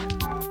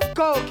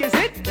 Coke is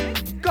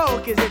it?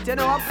 Coke is it? You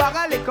know a bag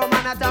of liquor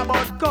man I talk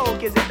about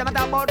coke is it? I'm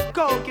talk about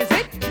coke is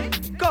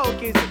it?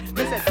 Coke is it?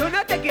 Me say do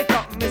not take it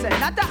up. Me say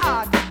not the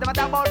artist. I'm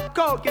talk about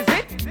coke is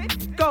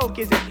it? Coke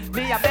is it?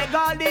 Me a beg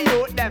all the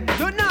youth them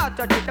do not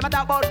touch it. I'm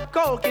talk about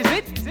coke is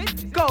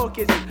it? Coke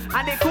is it?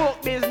 And the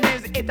coke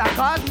business it a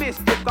cause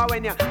mischief. Cause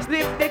when you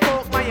sniff the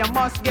coke man you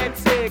must get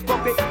sick.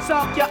 Coke it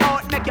suck you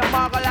out, make you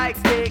muggle like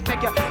steak.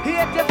 Make you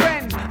hate your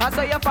friends,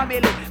 also your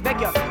family. Make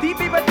you deep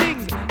people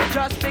things.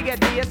 Just figure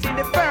you see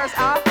the first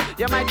half,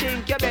 you might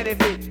think you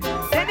benefit.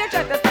 Then you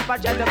try to stop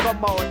and try to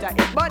come out of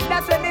it. But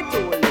that's when it's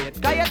too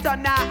late. Cause you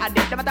turn now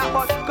addict. I'm talking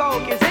about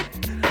coke is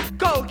it?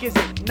 Coke is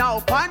it? Now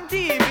on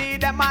TV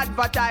them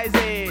advertise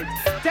it.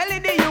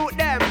 Telling the youth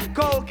them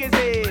coke is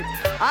it.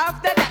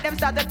 After that them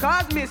start to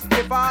cause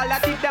mischief. All I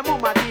think them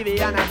on my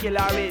TV and I kill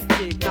a red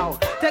chick. Now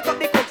take up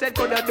the coke said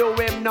couldn't do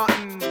him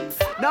nothing.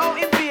 Now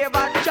in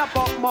favor chop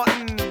up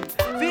mutton.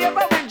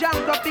 Favor when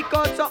junk up pick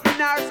out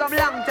something or some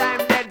long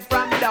time dead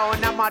from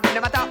down. I'm mad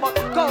them talk about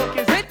coke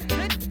is it?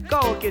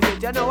 Coke is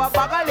it? You know a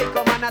bag of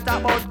liquor man I talk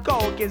about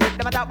coke is it?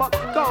 Them talk about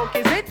coke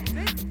is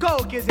it?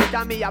 Coke is it?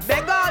 And me a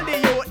beg all the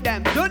youth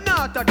them do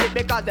not touch it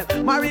because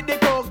them marry the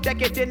coke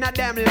take it in a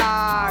them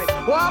life.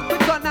 Walk with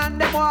gun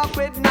and them walk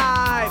with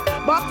knife.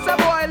 Box a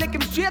boy lick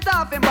him straight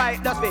off him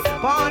bite. Just me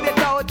pound it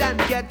out and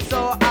get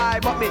so high.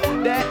 But me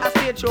there a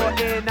stage show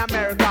in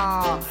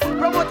America.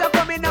 Promoter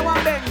coming now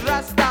and Benz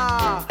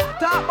Rasta.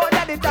 Talk about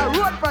that it's a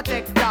road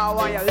protector.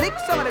 While you lick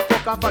some of the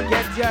coke and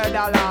forget your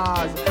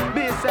dollars.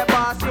 Me say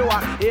boss you a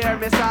hear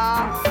me sir.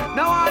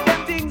 Now all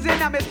them things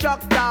in a me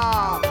structure.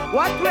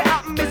 What will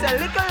happen me say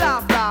little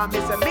laughter. Me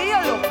say me a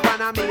look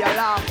and me a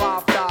laugh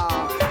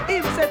after.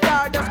 Him say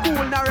tar the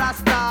school no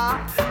rasta.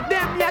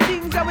 Them ya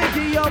things that we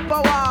give you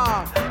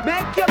power.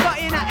 Make you go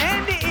in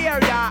any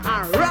area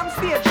and ram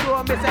stage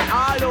show me say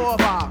all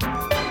over.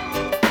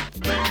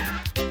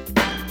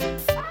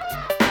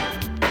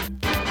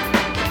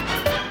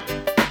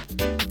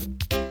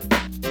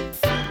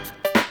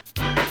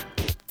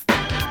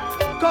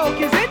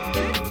 coke, is it?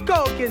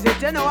 Coke, is it?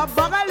 You know a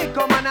bag of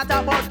liquor, man, I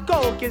talk about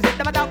coke, is it?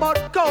 Them a talk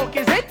about coke,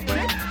 is it?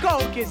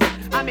 Coke, is it?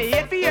 I mean,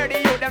 hate to hear the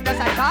youth, them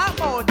just a talk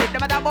about it.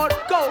 Them a talk about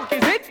coke,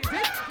 is it?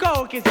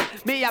 Coke, is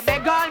it? Me a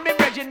beg all me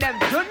brethren, them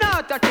do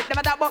not touch it. Them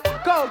a talk about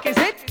coke, is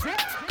it?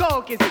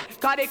 Coke, is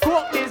it? Cause the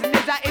coke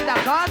business is a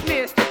cause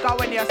mistake. Cause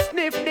when you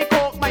sniff the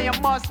coke, man,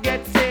 you must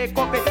get sick.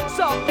 Coke it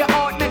suck you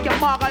out, make you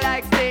muggle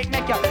like steak.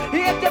 Make you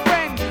hate your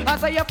friends,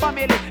 also your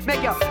family.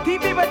 Make you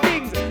keep people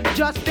things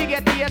just to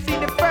get here. See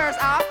the first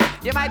half,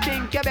 you might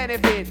think you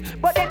benefit,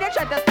 but then you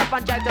try to stop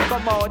and try to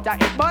come out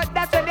of it. But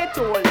that's when it's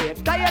too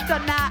late. Cause you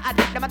turn now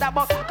addict. Them a talk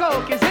about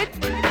coke, is it?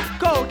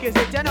 Coke, is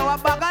it? You know a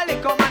bag of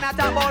liquor, man, I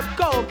talk about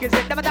coke, is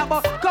it? Them a talk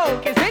about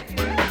coke, is it?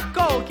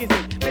 Coke, is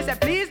it? Me say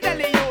please tell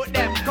the youth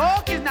them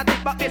coke is not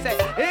it, but me say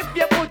if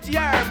you put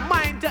your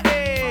mind to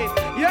it,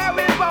 your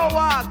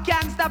willpower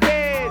can't stop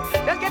it.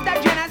 Just get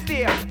that gin and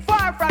stay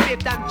far from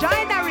it and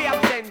join a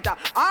rehab center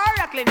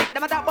or a clinic.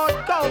 Them a talk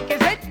about coke,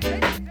 is it?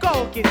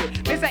 Coke, is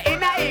it? Me say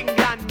in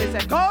England, me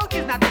say coke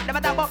is not it. Them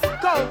a talk about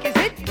coke, is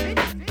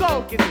it?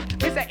 Coke, is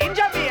it? Me say in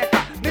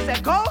Jamaica, me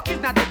say coke is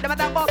not it. Them a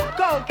talk about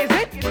coke, is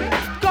it?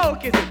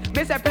 Coke, is it?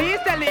 Me say please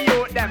tell the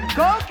youth them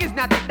coke is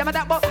not it. Them a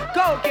talk about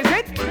coke, is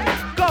it?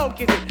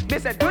 Coke, is it? Me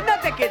say do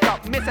not take it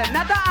up. Me say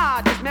not a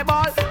artist, me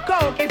ball.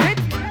 Coke, is it?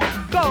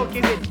 Coke,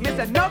 is it? Me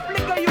say no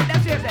flicker you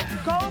them say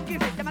coke,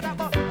 is it? Them a talk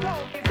about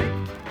coke, is it?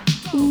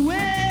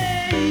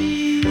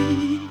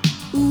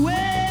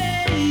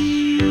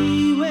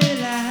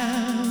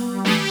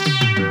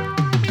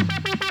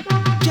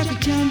 Traffic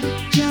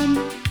jam,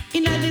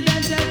 in the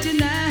dance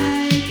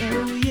tonight.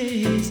 Oh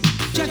yes,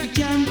 traffic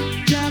jam,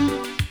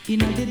 in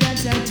the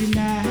dance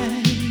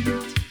tonight.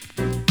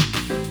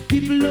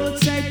 People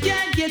outside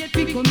can't get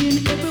pick on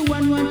in.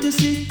 Everyone want to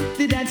see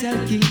the dance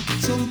king.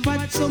 Some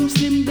fat, some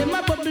slim, them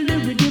a bubble the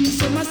rhythm.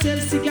 Some a sell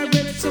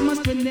cigarettes, some a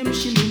spend them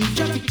shilling.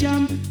 Traffic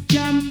jam,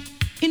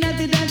 in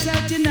the dance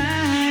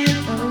tonight.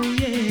 Oh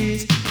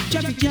yes,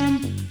 traffic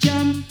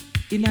jam,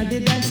 in the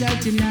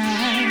dance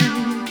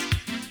tonight.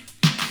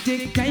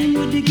 Take time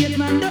with the gate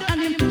man, don't hang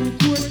him too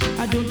close.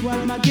 I don't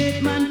want my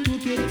gate man to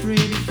get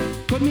afraid.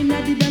 Come in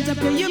at the dance, I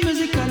play your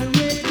musical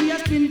rate. We are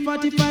spin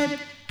 45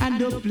 and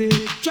don't play.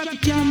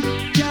 Traffic jam,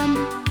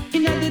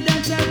 in the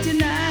dance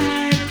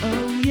tonight.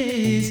 Oh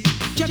yes,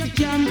 traffic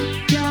jam,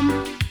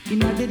 in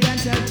the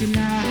dance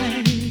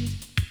tonight.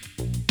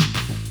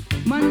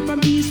 Man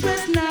from east,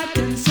 west, north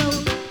and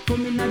south,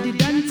 come in at the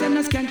dance and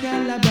a skank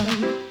all about.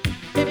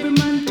 Every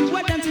man to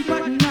a dancing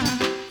partner.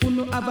 Who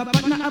know have a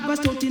partner, have a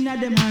stout in a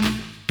dem hand.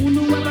 Who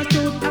know have a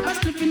stout, have a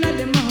slip in a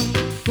dem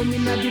mouth. Come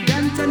in at the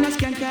dance and a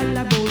skank all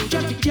about.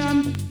 Traffic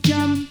jam,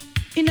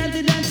 in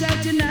the dance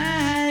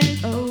tonight.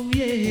 Oh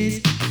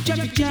yes,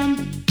 traffic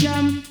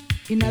jam,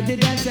 in the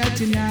dance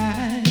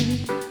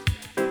tonight.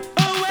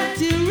 Oh what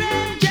the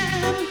rain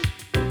jam,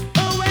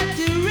 oh what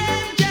the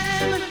rain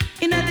jam,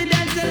 in the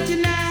dance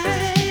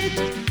tonight.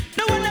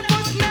 No one a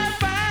fuss, no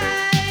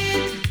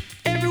fight,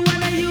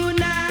 everyone a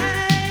unite.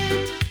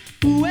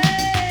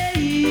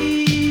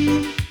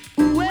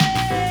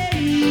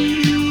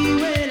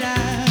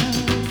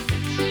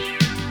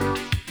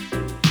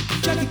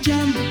 Traffic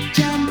jam,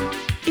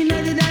 in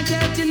the dance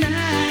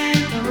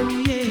tonight.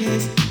 Oh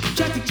yes,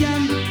 traffic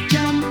jam,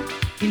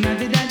 in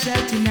the dance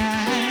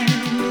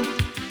tonight.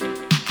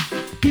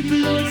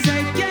 People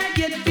outside can't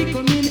get pick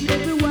on in.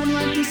 Everyone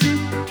want to see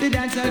the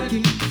dancer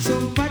king.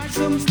 Some fat,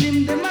 some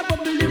slim, them a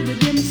bubble with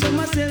them. Some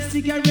a sell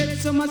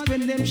cigarettes, some a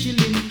spend them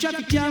shilling.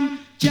 Traffic jam,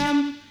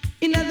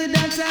 in the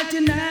dancer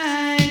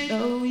tonight.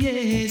 Oh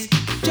yes,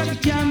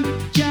 traffic jam,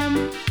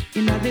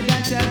 in the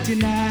dancer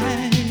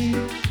tonight.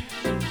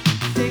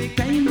 Take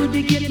time with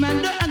the gate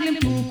man, don't hang him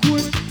too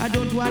close. I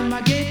don't want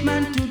my gate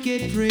man to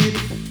get afraid.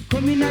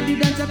 Come in at the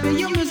dance, I play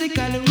your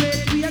musical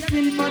rate. We are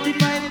spin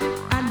 45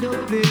 and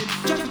don't play.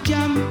 Traffic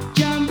jam,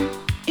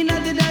 in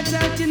the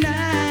dance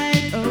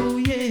tonight. Oh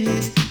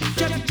yes,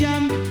 traffic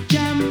jam,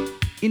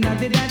 in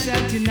the dance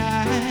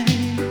tonight.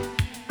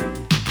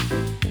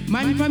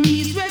 Man from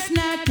east, west,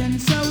 north and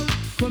south,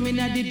 come in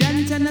at the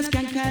dance and a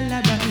skank all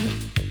about.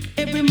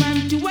 Every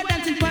man to a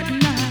dancing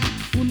partner.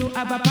 Who know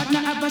have a partner,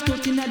 have a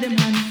stout in a dem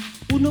hand.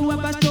 Who know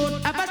have a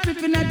stout, have a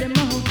strip in a dem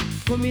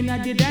mouth. Come in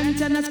at the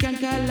dance and a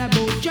skank all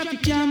about.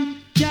 Traffic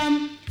jam,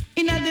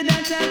 in the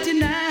dance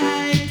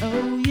tonight.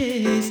 Oh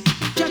yes,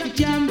 traffic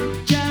jam,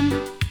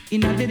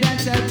 in the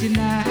dance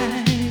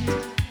tonight.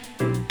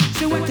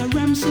 Say what a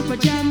ram super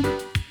jam,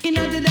 in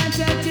the dance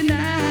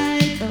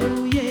tonight.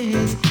 Oh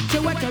yes, say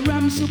what a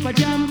ram super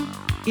jam,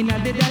 in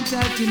the dance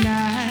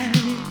tonight.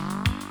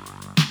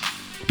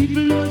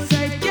 People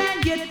outside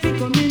can't get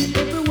pick on in.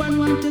 Everyone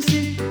want to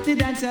see the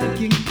dancer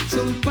king.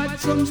 Some fat,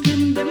 some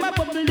slim, them a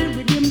bubble the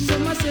rhythm.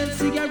 Some a sell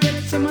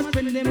cigarettes, some a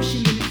spend them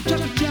shilling.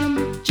 Traffic jam,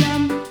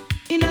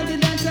 in the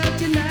dancer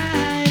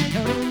tonight.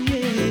 Oh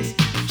yes,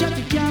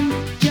 traffic jam,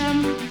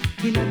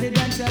 in the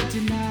dancer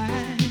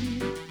tonight.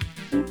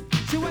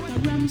 So what a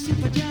ram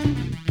super jam,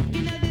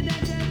 in the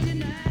dancer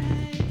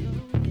tonight.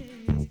 Oh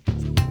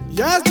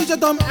yes. Yes, DJ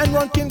Dom and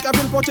Ron King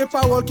Kevin pour tes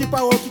paroles, qui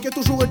est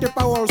toujours tes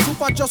paroles. Sous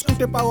pas just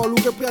tes paroles, ou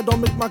que près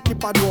d'homme ma qui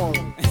pas de wall.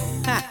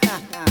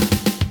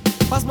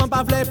 Passe-moi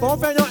pas v'lait, bon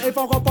feignant, il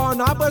faut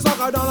comprendre. À présent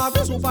que dans la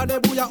vie, sous pas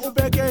débrouillard, ou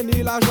péqué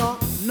ni l'argent.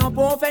 Non,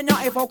 bon feignant,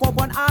 il faut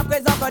comprendre. À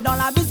présent que dans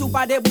la vie, sous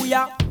pas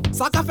débrouillard.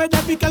 Ça qu'a fait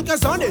depuis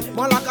quelques années.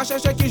 Moi la qu'a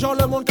cherché qui genre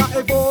le monde qu'a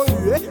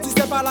évolué. Si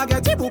c'est pas la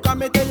guerre, vous qu'a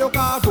mettre yo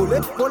qu'a volé.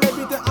 Pour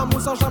l'éviter à mou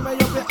sans jamais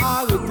yo fait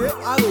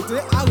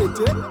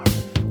arrêter.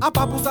 A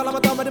pas pour ça la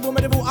matin,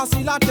 mettez-vous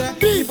assis la terre.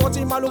 Il faut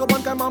t'y malheureux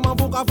bon que maman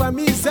vous qu'a fait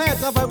misère.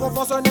 Travail qu'on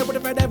fonctionne pour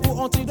faire des vous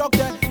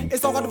anti-docteur. Et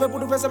sans rendre pour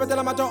nous se mettre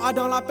la matin à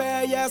dans la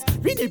paix, yes.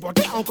 Puis n'y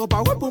porter encore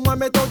pas pour moi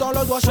mettre dans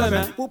le droit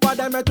chemin. Pour pas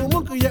d'aimer tout le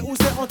monde crier ou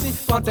c'est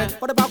anti-pantin.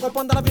 Pour ne pas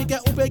comprendre dans la vie qu'est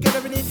ou paye qu'est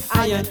devenu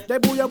aïe.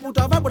 Débrouille pour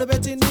travail pour les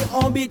petits ni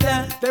en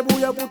bitin.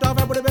 Débrouille pour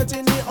travail pour les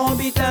petits ni en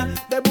bitin.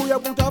 Débrouille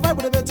pour travail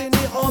pour les petits ni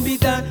en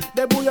bitin.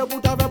 Débrouille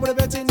pour travail pour les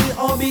petits ni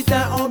en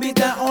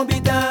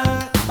bitin.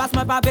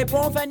 Passe-moi pas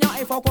pour feignant,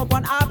 il faut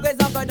comprendre à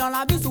présent que dans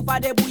la vie, sous pas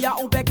débrouillard,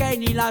 ou péqué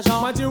ni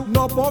l'argent.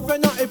 Non, pour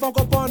feignant, il faut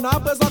comprendre à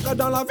présent que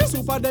dans la vie,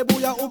 sous pas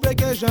débrouillard, ou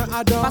péqué j'ai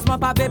adore. Passe-moi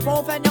pas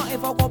pour feignant, il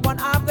faut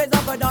comprendre à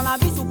présent que dans la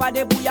vie, sous pas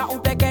débrouillard, ou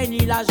péqué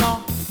ni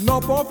l'argent. Non,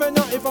 pour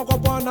feignant, il faut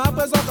comprendre à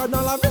présent que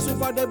dans la vie, sous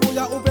pas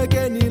débrouillard, ou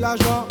péqué ni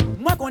l'argent.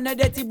 Moi connais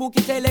des petits bouts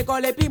qui fait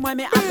l'école et puis moi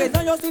mais à présent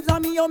yo suivent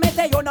amis yo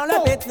mettez yo dans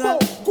le pétrin.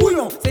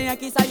 Couillon, c'est un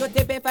qui ça yo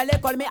t'es fait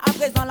l'école mais à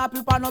présent la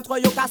plupart d'entre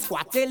yo qu'a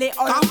squatter les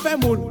halls. Café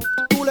moun,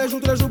 tous les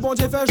jours bon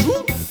Dieu fait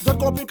jour. D'autres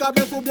compliquent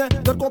bien tout bien,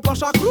 d'autres comprend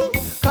chaque clou.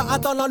 Car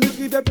attendant lui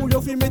privé pour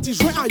yo filmer ti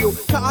jouer à yo.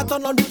 Car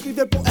attendant lui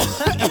privé pour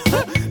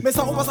mais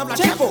ça on passe à la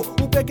chepo.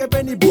 Pour péquer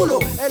penny boulot.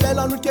 Elle est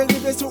la lutte qui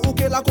arrive sur ou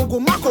que la Congo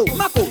Mako.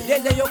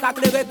 Des yo qu'a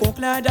clairé qu'on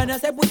clin d'œil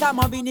c'est pour ça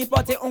m'en vini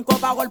porter encore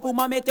parole pour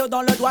m'en mettre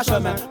dans le droit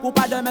chemin. Pour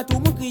pas demain tout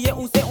monde crier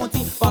ou c'est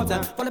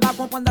anti-pantin. Faut ne pas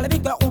comprendre dans la vie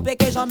que ou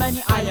péquer j'en mène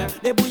aïe.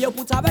 Les bouillons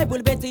pour travail pour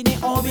le bétiner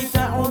on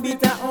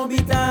bitin.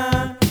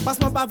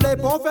 Passe-moi pas v'lait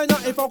pour feignant,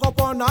 il faut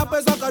comprendre à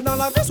présent que dans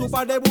la vie, sous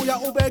pas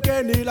débrouillard, ou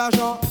péquer ni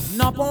l'argent.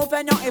 Non, pour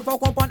feignant, il faut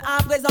comprendre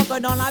à présent que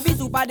dans la vie,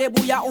 sous pas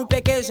débrouillard, ou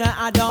péquer j'ai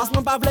adore.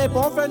 Passe-moi pas v'lait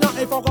pour feignant,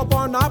 il faut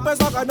comprendre à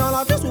présent que dans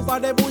la vie, sous pas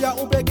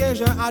débrouillard, ou péquer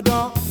j'ai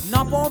adore.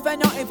 Non, pour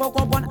feignant, il faut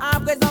comprendre à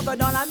présent que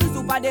dans la vie,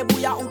 sous pas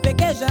débrouillard, ou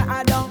péquer j'ai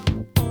adore.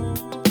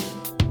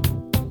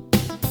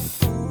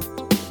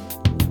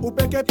 Ou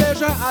péquer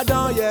j'ai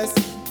adore, yes.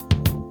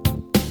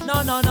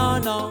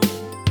 Non.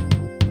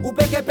 Ou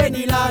péquer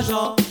ni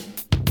l'argent.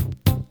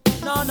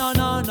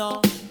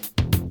 Non.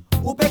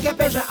 Ou péquer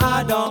j'ai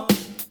adore.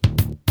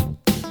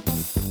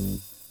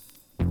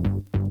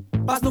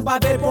 Passe-nous pas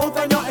des bons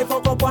feignants, il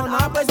faut comprendre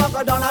à présent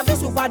que dans la vie,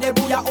 sous pas des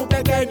bouillards, ou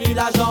péquer ni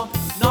l'argent.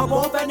 Non,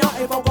 bon feignant,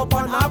 il faut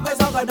comprendre à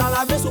présent que dans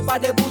la vie, sous pas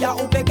des bouillards,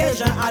 ou péquer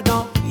j'ai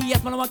Adam.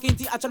 Yes, madame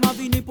Kinti actuellement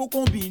venu pour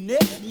combiner.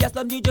 Yes,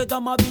 l'homme DJ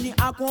dans ma vini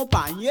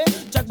accompagner.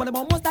 Check mon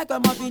bon monstre que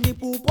m'a vini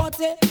pour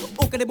porter.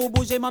 Ou que les beaux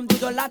bouger, m'a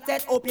de la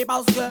tête aux pieds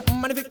parce que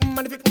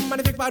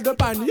magnifique, pas de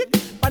panique.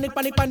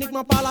 Panique,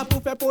 m'en parle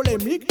pour faire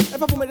polémique. Et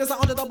pas pour mettre ça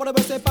en dedans pour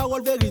de ces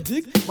paroles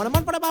véridiques. Mon amant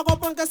ne peut pas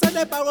comprendre que c'est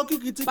des paroles qui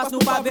critiquent. Parce que nous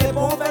pas des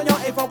bons feignants,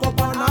 il faut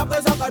comprendre à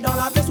présent que dans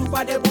la vie, sous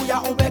pas des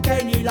bouillards, on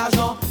péquer ni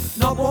l'argent.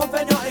 Non, bon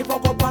feignants, il faut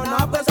comprendre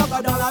à présent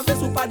que dans la vie,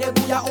 sous pas des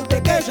bouillards, on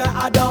péquer j'ai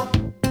Adam.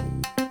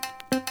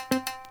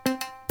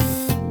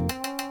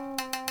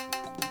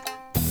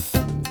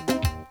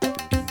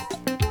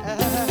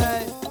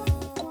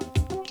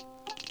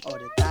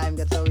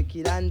 Gets so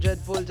wicked and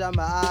dreadful,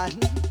 Jaman.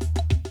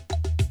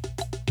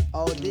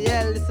 Oh, the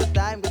hell is the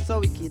time gets so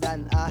wicked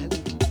and all.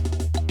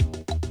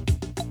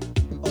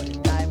 Oh, the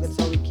time gets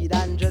so wicked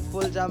and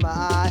dreadful,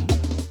 Jaman.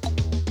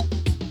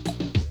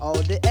 Oh,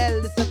 the hell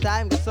is the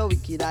time gets so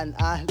wicked and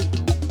all.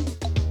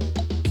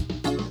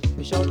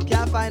 Me shout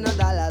can't find no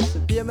dollars to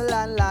pay my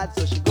landlord,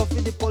 so she go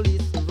for the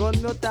police to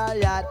run me out her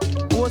yard.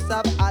 Most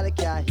of all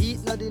can't heat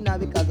no dinner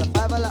because a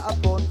 $5 a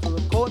pound for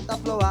a coat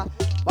of flour.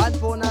 1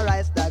 pound of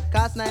rice that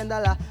cost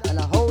 $9, and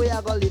how we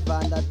a go live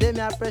under them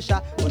your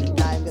pressure. When the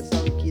time gets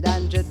so wicked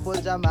and dreadful,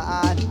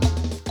 Jaman.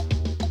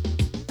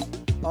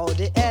 Oh,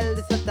 the hell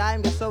is the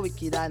time gets so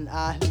wicked and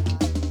all.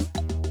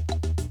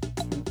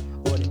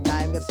 Oh, the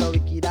time gets so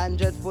wicked and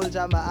dreadful,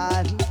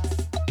 Jaman.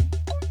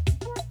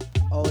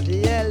 Oh,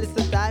 the hell is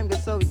the time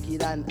gets so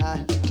wicked and all.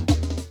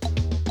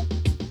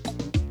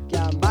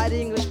 Can't buy the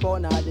English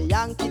pound or the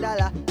Yankee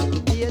dollar. Every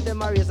day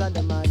them a raise and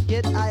them a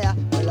get higher.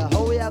 Well,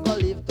 how we a go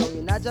live down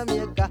in a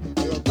Jamaica?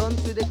 And you done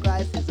to the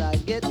crisis a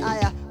get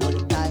higher. Oh,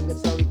 the time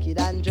gets so wicked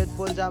and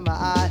dreadful,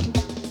 Jaman.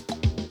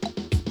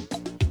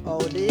 Oh,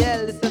 the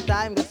hell is the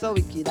time gets so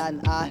wicked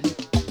and all.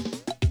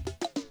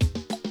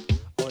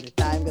 Oh, the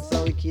time gets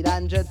so wicked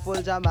and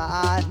dreadful,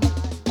 Jaman.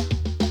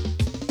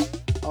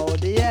 Oh,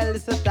 the hell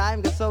is the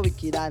time gets so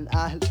wicked and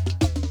all.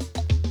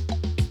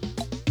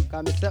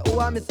 Cause me say,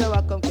 me say,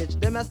 what come catch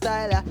them a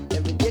style, yeah.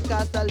 Every day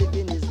cost of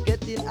living is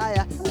getting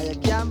higher. And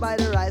you can't buy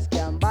the rice,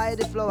 can't buy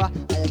the flour.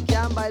 And you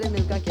can't buy the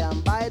milk and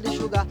can't buy the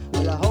sugar.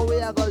 Well, how we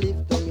a go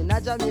live down in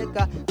a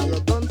Jamaica? And you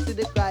don't see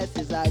the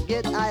prices I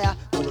get higher.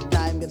 Oh, the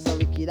time gets so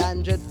wicked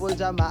and dreadful,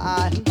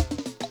 Jaman.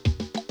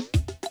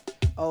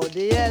 Oh,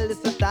 the hell is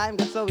the time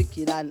gets so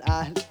wicked and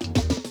all.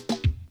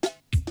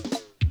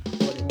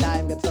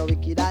 time gets so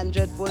wicked and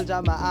dreadful,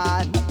 jam my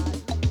hand.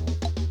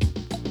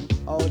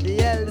 Oh,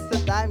 the hell, this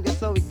the time gets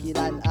so wicked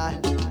and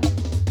hard.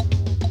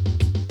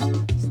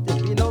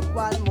 Stepping up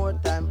one more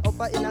time,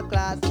 upper in a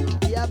class.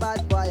 Be a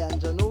bad boy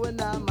and you know when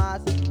I'm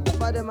mass.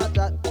 If I them a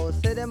chat, oh,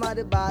 say them are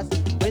the boss.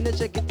 When they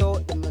check it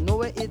out, them know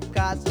where it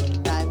costs. So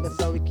the time gets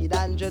so wicked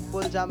and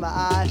dreadful, jam my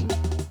hand.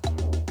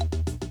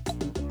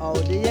 Oh,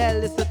 the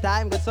hell, this the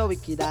time gets so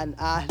wicked and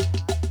hard.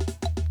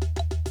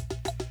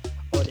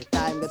 Oh, the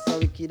time gets so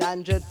wicked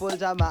and dreadful,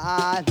 jam my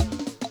hand.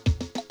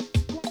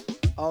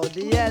 Oh,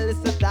 the hell is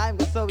the time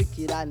gets so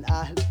wicked and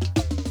hard.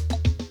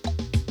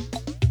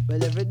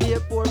 Well, every day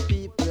poor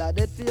people are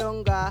dead for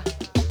hunger.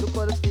 Look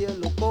how they feel,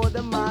 look how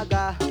they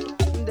maga.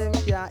 Them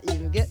can't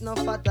even get no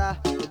fatter.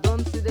 They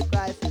don't see the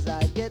crisis,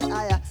 I get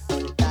higher. Oh,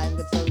 the time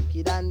gets so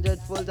wicked and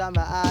dreadful, jam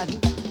my hand.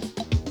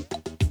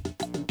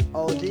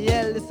 Oh, the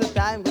hell is the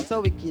time gets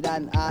so wicked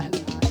and hard.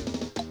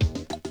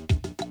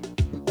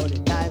 Oh, the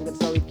time gets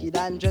so wicked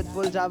and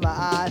dreadful, jam my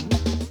hand.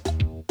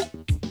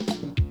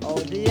 Oh,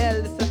 the hell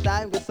is the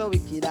time gets so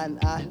wicked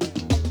and hard.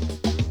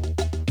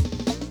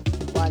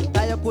 One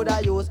time you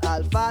coulda use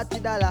all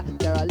 $40.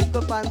 There a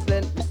little pants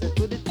length, listen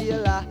to the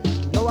tailor.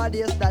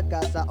 Nowadays that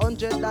costs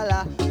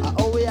 $100.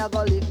 How we a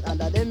go live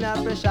under them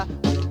air pressure?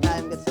 Oh, the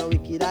time gets so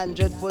wicked and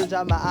dreadful,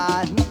 jam my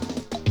hand.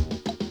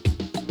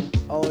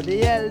 Oh, the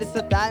hell is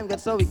the time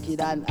gets so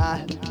wicked and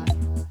hard.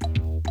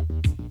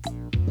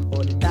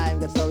 Oh, the time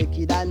gets so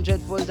wicked and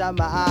dreadful, jam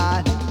my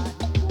hand.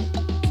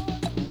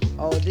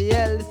 Oh, the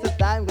hell is the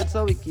time gets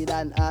so wicked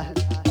and hard.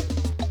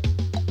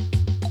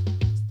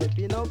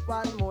 Stepping up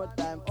one more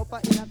time, upper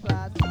in a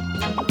class.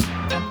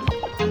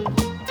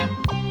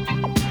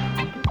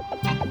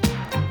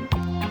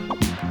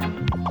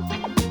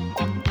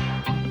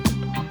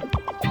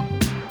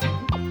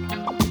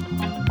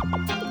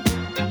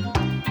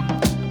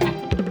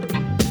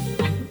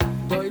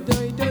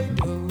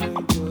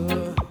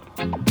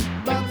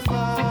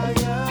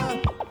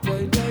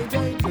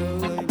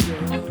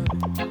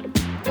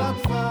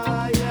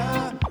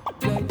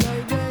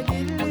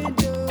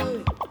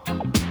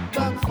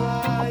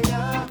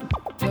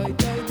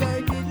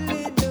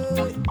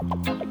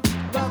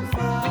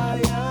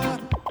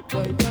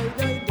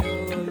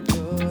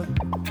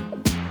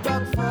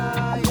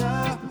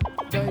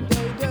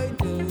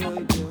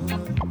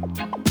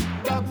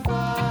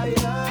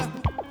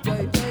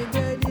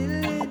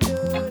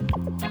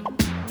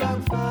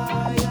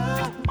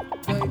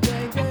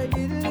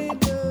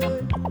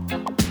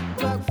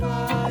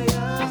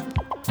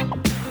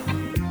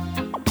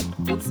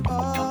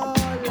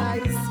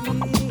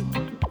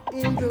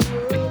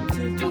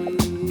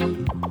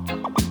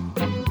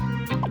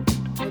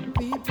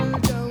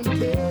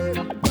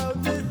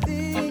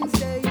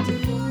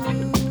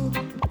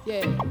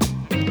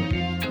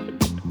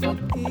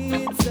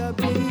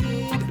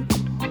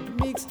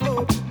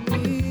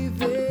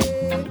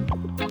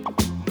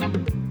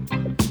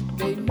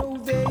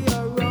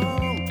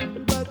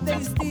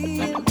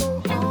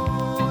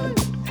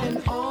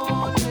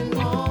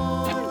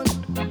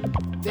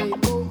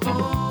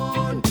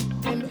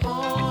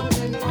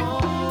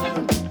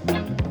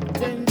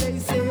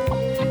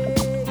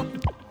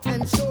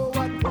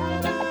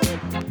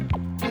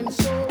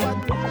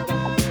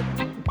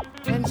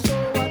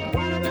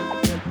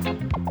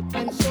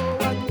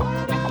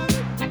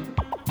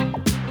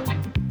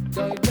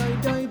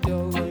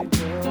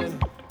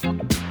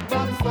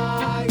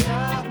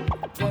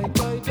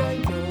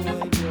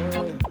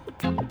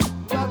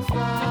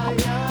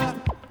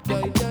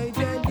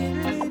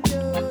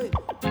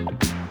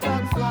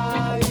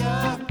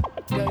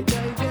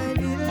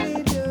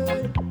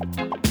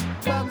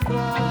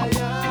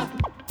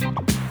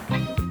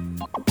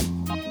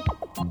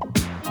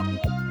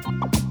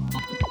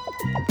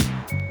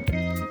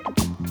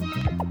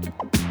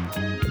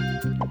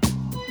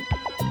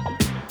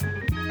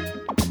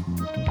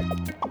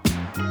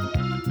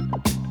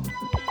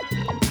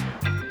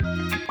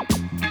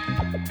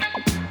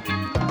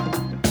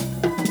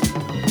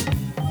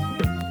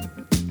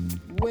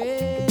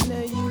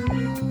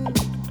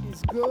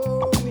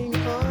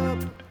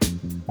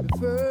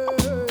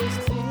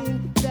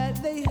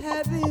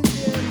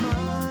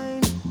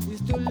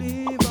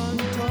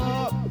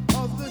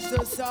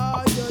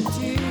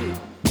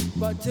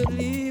 To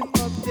live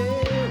up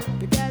there,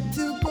 you got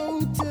to go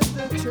to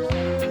the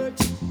church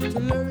to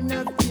learn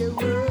of your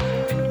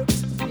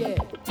works, yeah.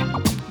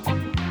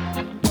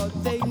 But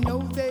they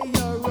know they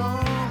are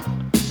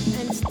wrong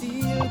and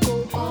still go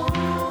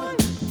on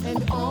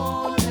and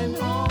on and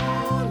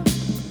on.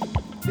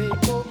 They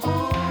go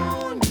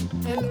on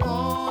and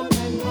on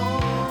and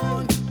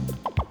on.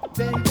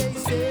 Then they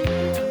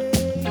say,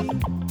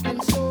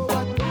 and so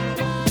what?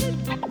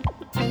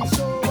 And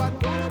so what?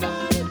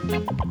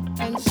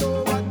 And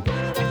so what?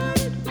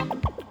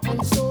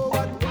 And so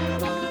what?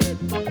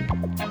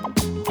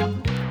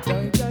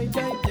 Die, die,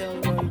 die.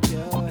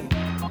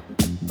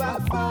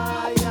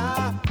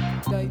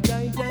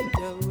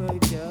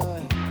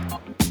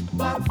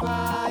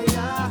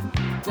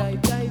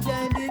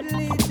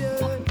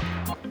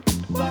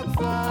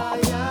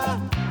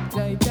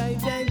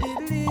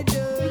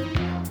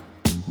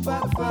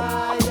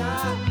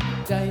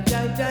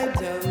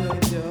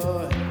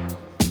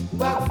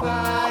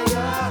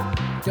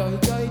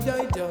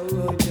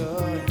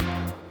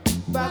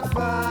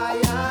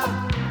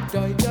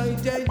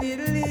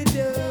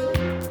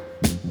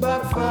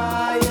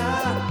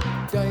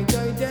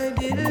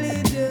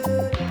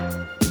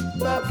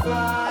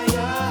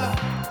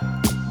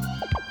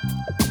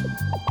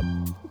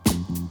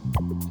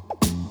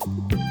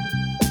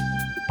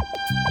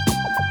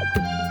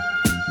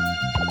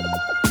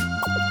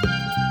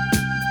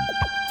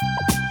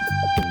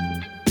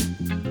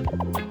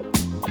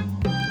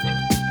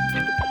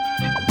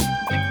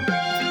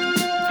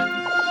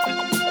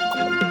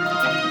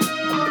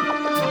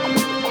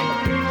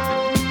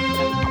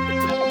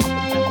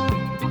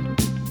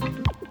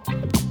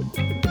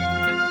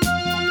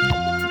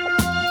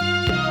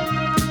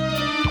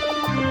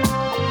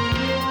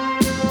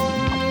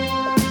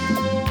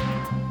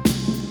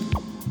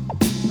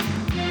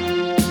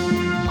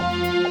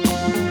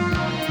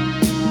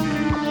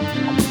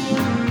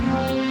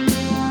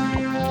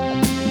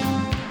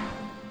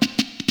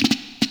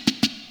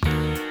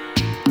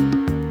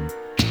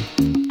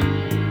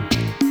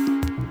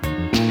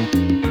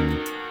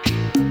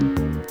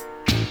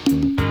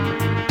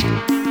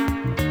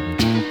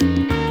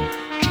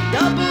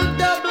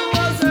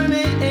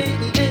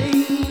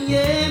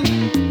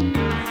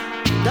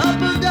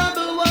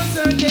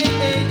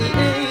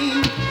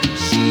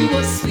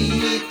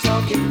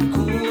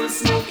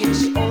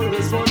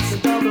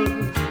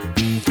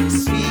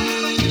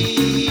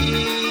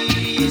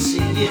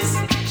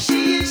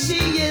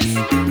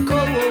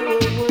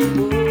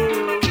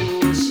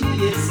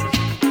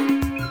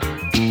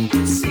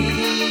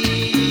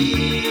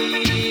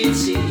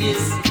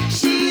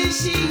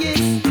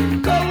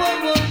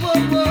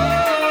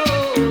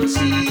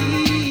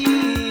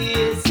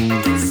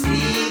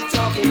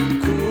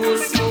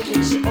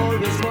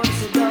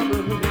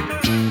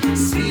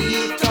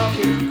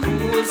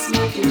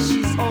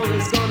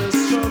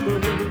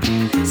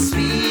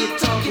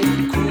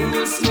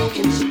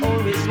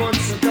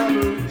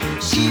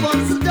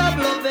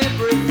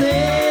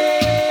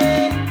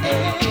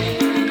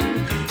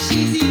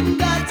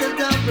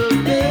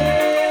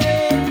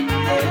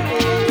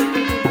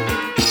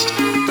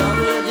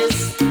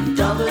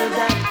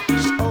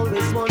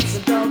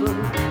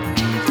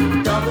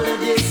 Double of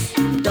this,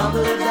 double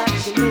of that,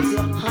 she makes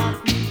your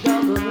heart beat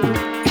double.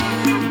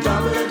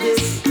 Double of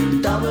this,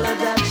 double of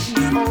that,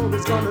 she's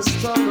always gonna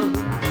struggle.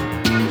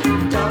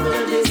 Double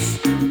of this,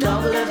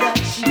 double of that,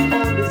 she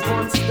always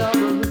wants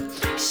double.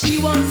 She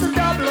wants a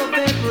double of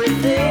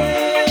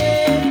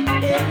everything.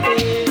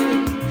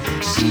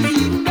 She's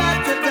even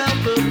got a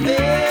double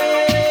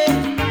pay.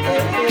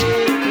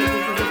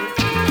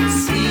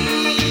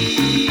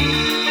 Sweet,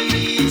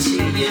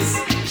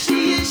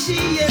 she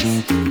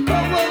is.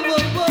 Whoa, whoa,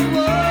 whoa, whoa,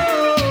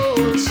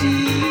 whoa. She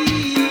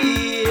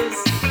is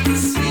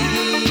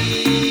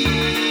sweet.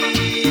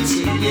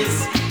 She is.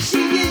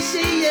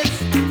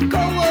 Go,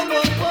 whoa,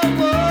 whoa, whoa,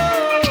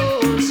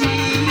 whoa. She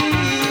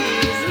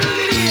is.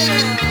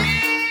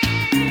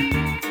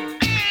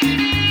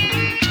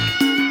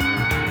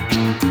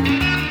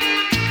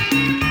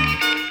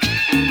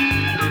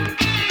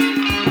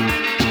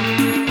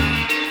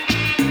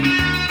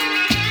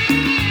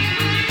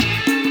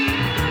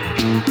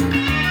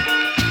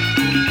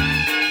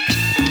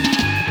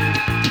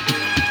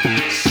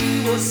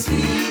 She was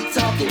sweet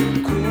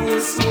talking, cool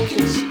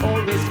smoking. She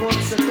always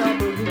wants a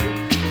double.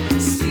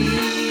 Sweet,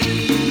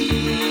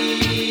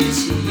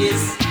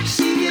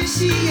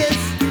 she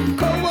is.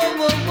 Go, whoa,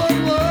 whoa, whoa,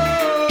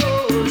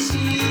 whoa.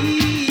 She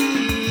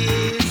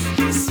is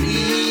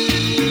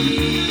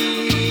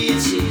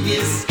sweet. She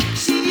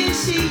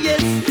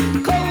is.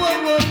 Go, whoa,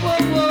 whoa,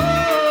 whoa,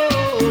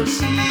 whoa.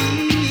 She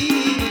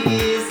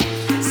is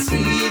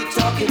sweet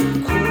talking,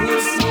 cool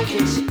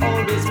smoking. She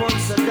always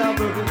wants a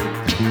double.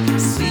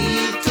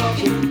 Sweet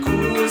talking,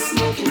 cool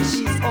smoking.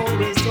 She's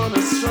always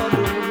gonna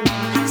struggle.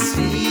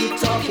 Sweet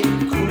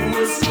talking,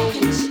 cool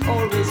smoking. She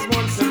always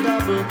wants a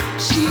double.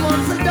 She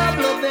wants a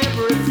double of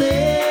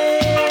everything.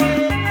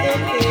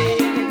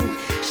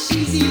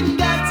 She's even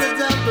got a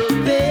double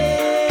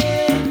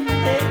bed.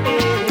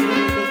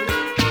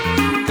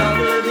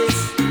 Double of this,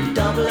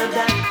 double of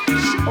that.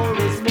 She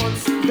always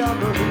wants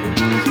double.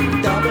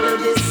 Double of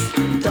this,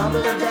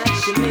 double of that.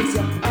 She makes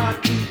your heart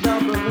beat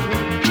double.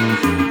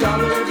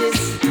 Double of this,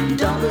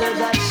 double of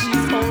that.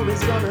 She's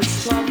always gonna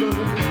struggle.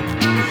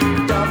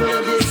 Double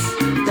of this,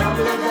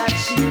 double of that.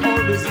 She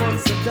always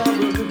wants a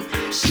double.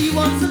 She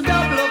wants a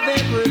double of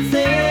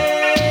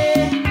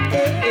everything.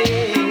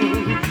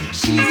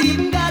 She's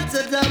even got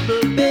a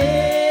double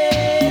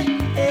bed.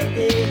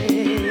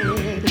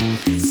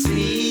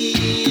 Sweet,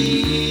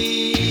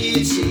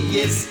 she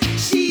is.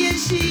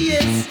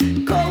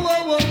 Go,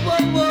 whoa, whoa,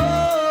 whoa,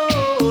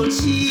 whoa.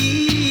 She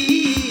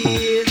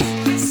is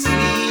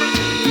sweet.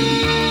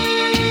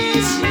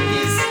 She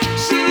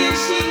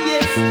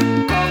is.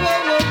 Go, whoa,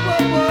 whoa,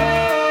 whoa,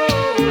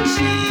 whoa.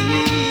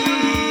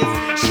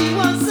 She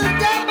wants a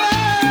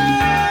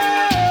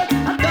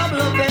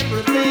double of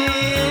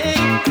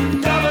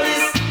everything. Double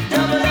this,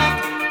 double that,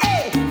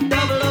 hey,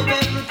 double of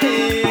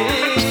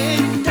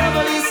everything.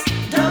 Double this,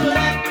 double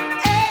that,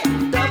 hey,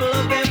 double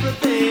of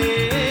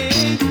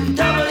everything.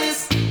 Double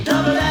this,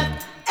 double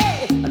that,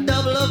 hey, a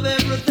double of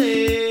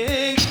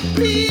everything.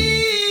 Please.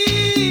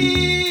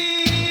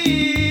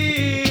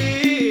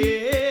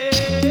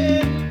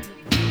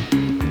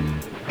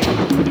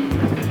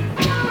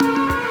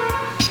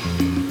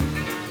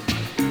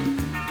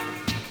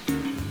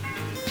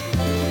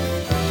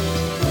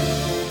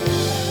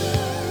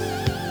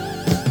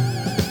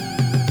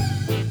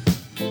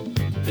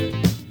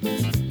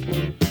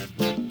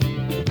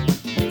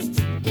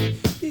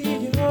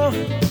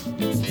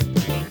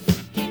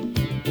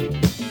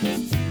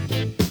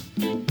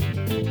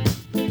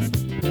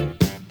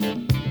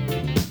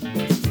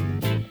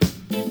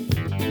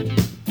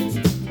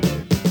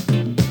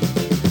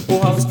 Oh,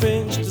 how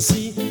strange to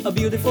see a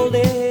beautiful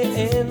day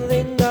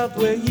ending that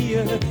we're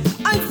here.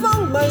 I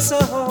found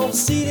myself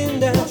sitting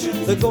there,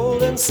 the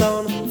golden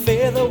sun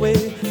fade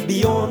away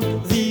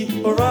beyond the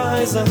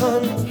horizon.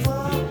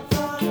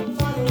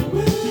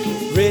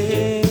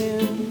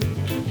 Rain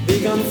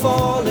began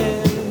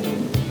falling,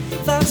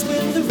 that's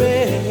when the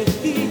rain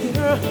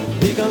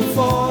began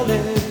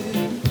falling.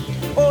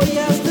 Oh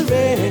yes, the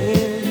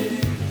rain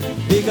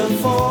began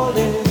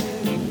falling,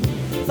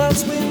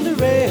 that's when the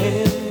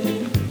rain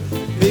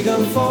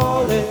began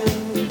falling.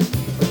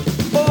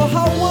 Oh,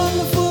 how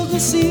wonderful to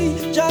see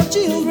your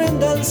children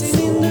dancing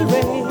in the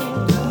rain.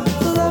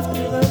 Left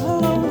them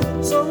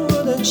alone, sun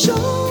wouldn't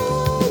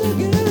shine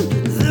again.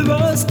 The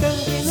boys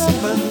jumping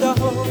up and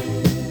down,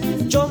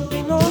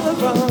 jumping all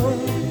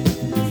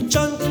around,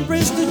 chanting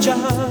praise to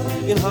Jah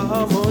in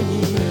harmony.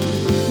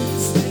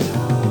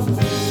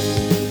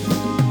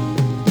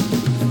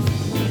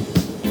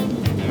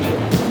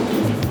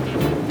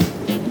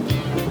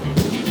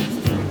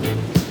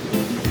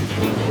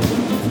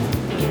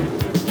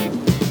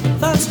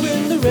 That's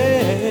when the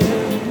rain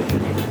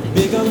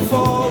began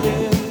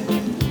falling.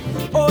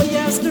 Oh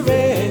yes, the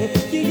rain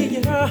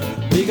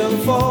began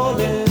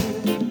falling.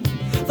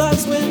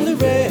 That's when the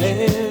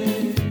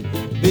rain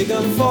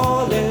began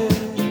falling.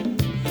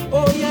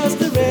 Oh yes,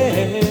 the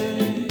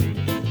rain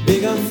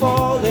began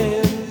falling.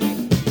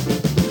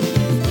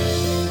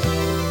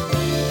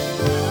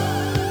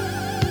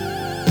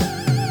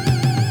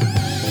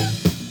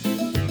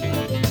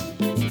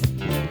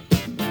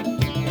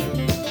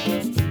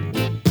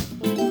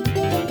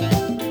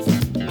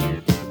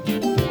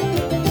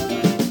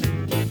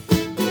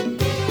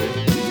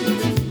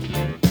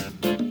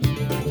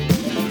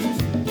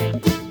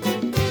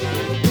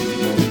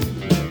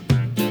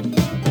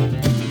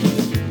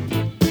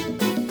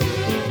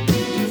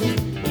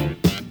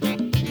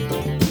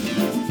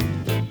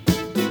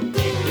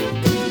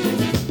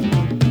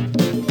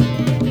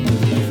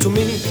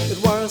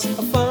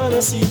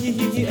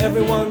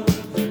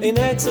 in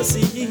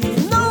ecstasy.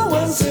 No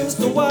one seems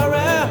to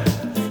worry,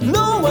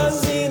 no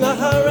one's in a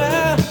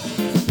hurry.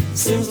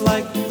 Seems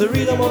like the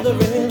rhythm of the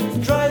rain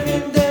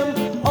driving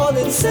them all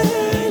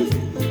insane.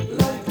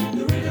 Like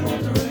the rhythm of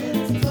the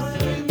rain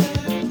driving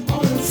them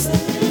all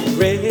insane.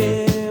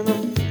 Rain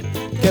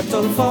kept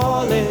on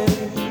falling.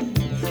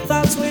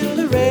 That's when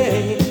the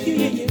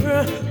rain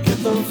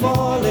kept on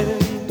falling.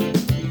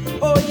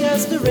 Oh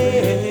yes, the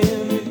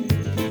rain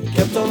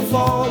kept on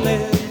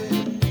falling.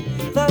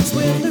 That's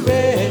when the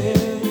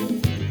rain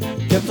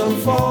kept on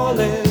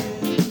falling.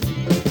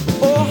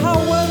 Oh, how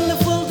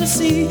wonderful to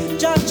see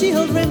Jah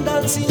children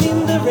dancing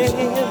in the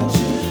rain.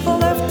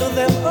 Left to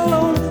them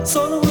alone,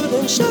 sun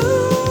wouldn't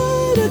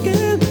shine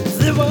again.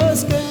 They were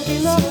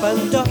skanking up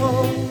and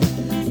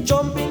down,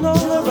 jumping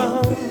all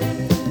around,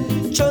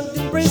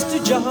 chanting praise to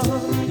Jah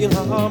in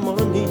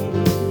harmony.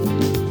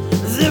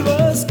 They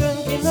were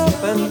skanking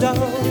up and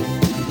down,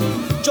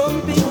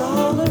 jumping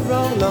all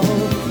around now,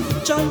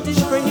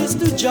 chanting praise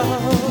to Jah.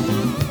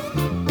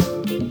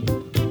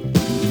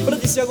 But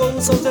this year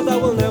going something I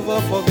will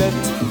never forget.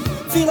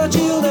 Feel a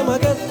chill, them I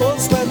get cold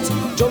sweat.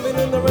 Jumping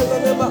in the rain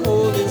and never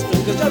holding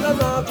string. Cause Jah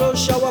natural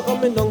shower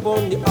coming down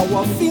on the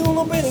hour. Feel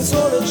no pain,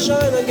 sun and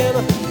shine again.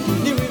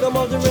 The rhythm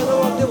of the rain,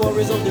 rock the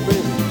worries of the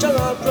brain. Jah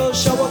natural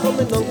shower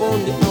coming down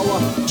on the hour.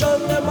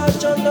 Chant them a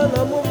chant and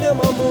I move them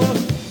a move.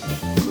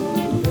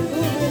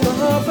 Moving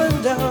up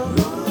and down,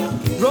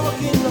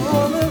 rocking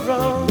all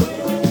around.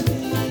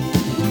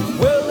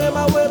 Well them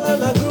a well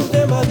and I groove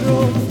them a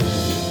groove.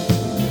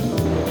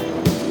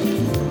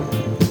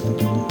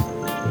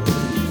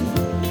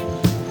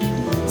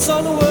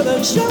 Sun will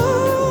and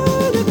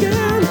shine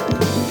again.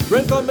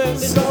 Rain come and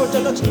the drought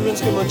and the children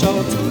scream and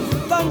shout.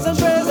 Thanks and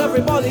praise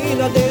everybody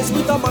in a days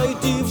with a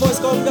mighty voice.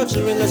 Come the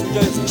children, let's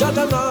rejoice. Jah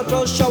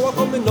natural shower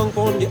coming down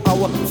on the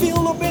hour.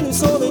 Feel no pain,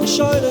 sun and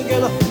shine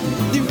again.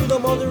 The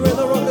rhythm of the rain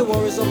around the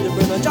worries of the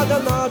brain. Jah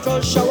natural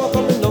shower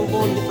coming down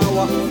on the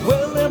hour.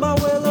 Well them a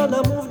well and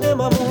I move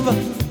them a move.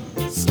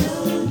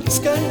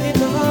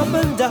 Skanking up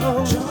and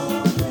down,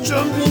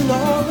 jumping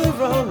all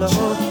around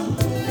now.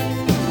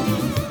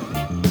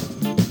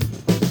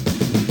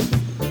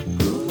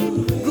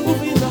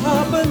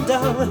 Up and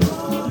down,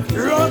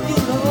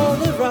 rocking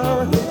all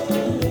around.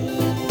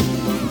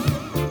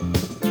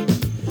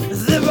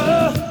 They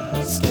were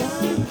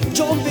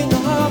jumping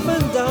up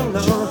and down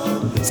now,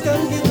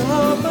 skanking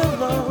up and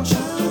down.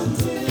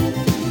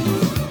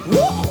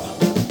 Whoa!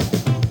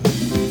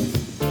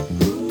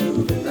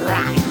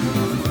 Right.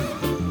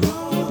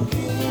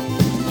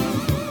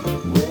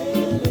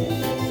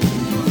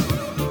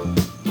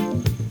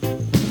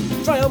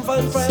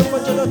 Triumphant,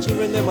 and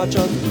children them a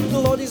chant. The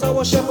Lord is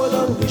our shepherd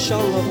and we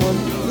shall not want.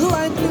 The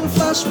lightning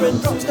flash, rain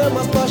drops them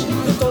a splash.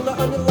 The thunder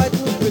and the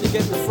lightning really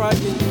get me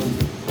frightened.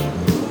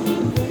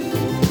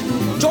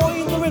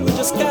 Joy in the wind, we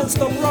just can't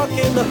stop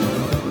rocking.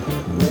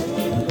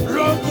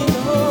 Rocking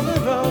all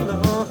around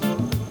now.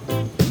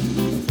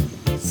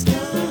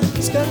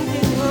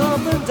 Skanking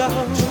up and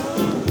down,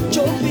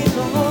 jumping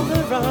all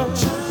around.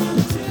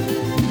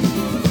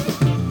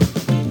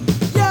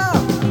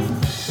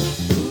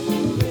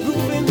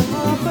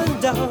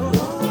 Down,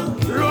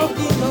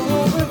 rocking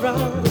all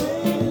around.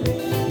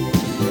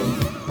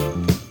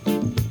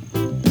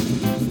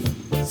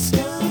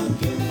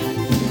 Skanking,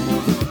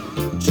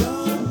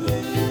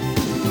 jumping,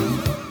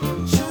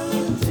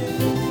 chanting.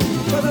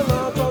 Try the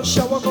natural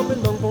shower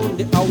coming down on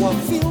the hour.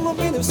 Feel no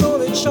pain if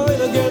sun and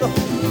shine again.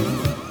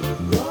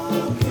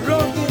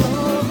 Rocking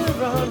all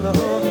around now.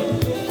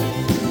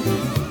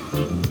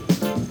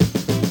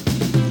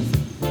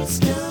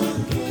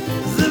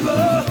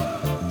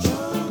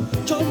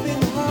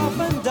 Jumping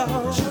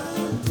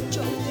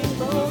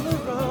all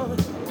around.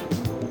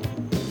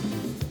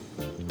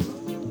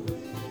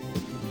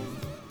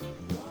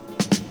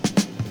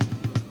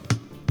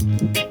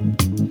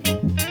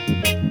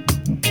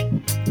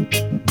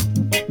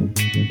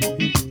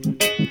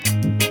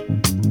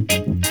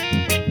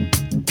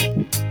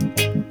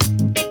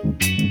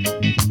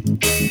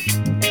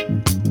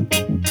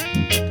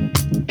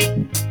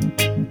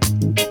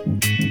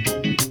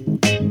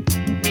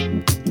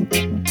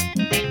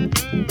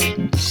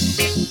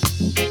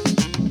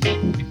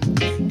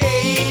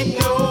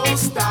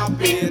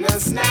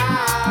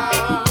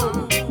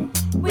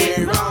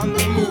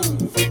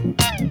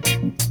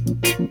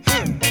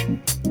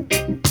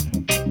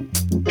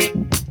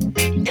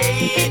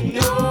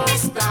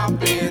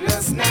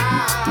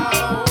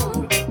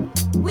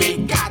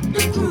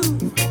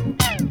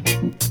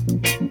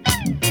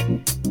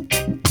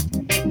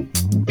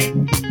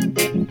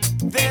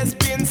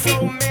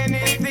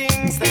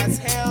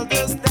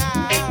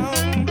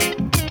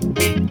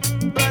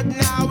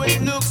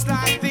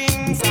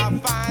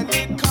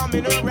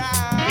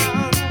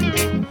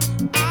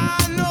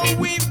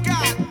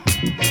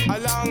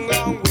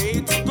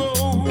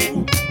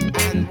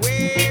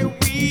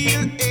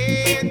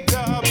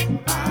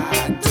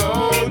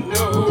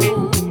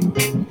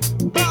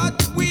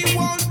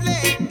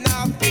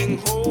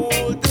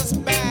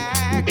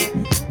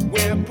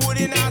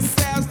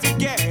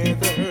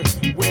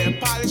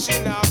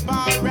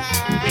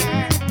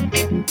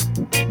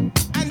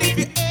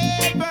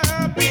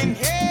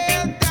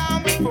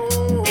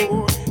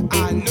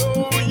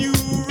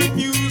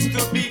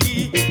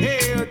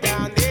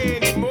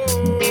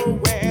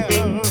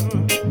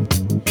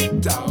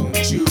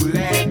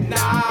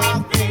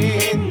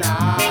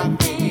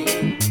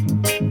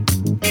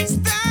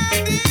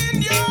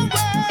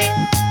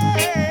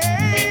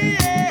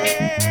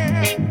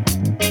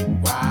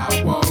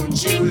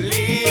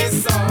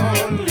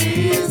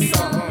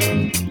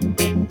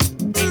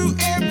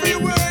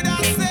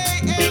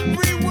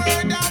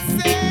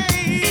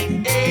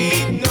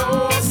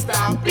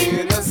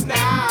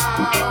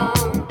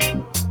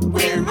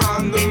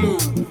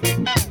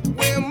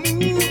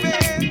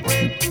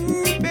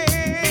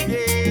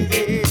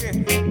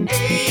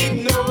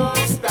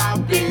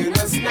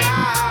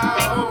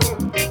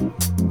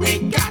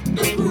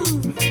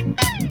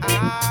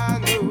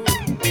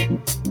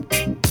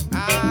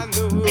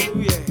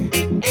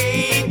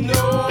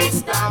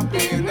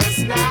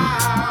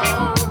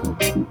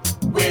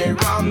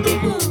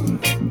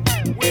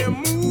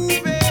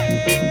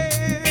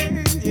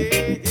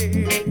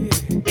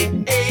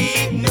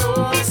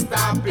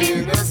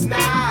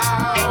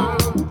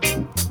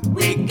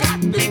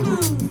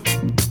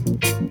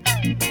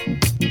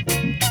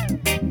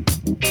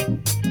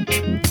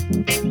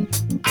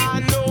 I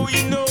know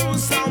you know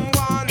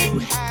someone who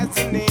has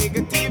a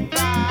negative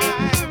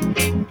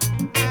vibe,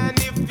 and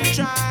if you're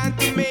trying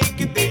to make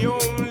it, they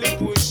only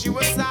push you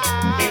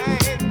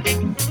aside.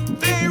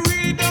 They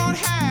really don't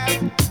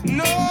have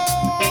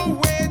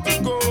nowhere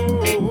to go.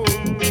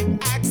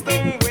 Ask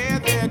them where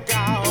they're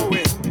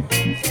going.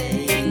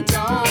 They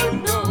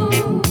don't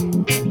know.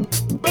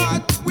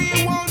 But we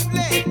won't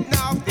let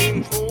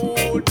nothing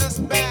hold us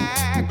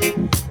back.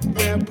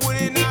 We're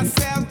putting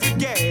ourselves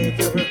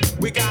together.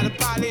 We gotta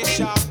polish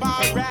up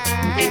our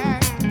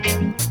act.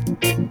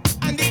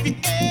 And if you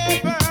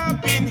ever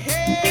been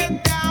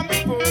held down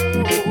before,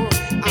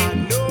 I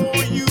know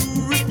you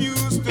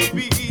refuse to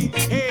be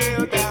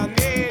held down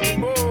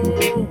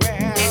anymore.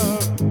 Well,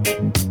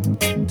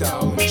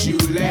 don't you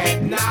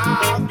let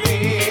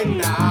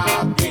nothing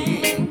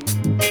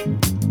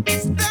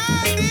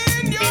stand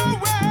in your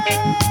way.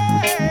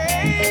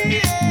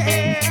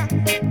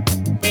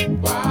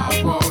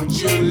 Why won't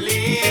you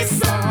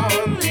listen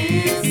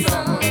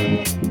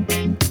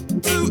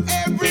to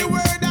every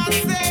word I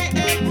say,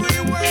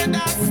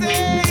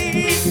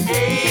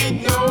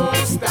 ain't no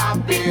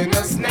stopping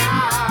us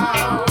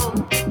now.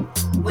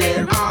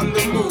 We're on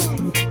the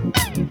move.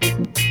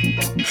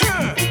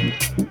 Huh.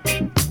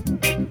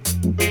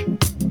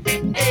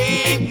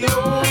 Ain't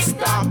no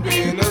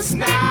stopping us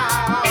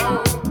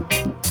now.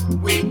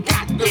 We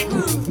got the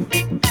groove.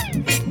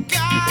 We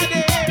got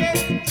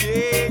it.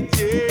 Yeah.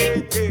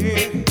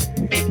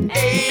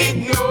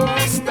 Ain't no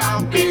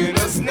stopping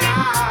us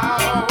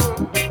now.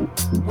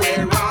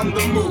 We're on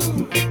the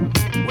move.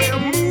 We're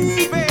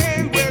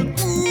moving,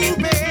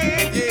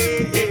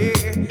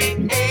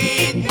 yeah.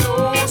 Ain't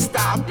no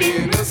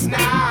stopping us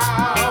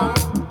now.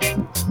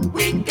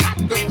 We got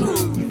the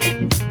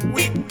groove.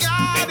 We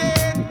got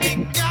it,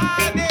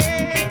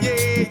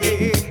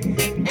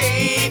 yeah.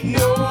 Ain't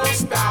no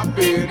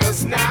stopping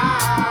us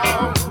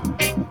now.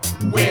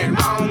 We're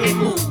on the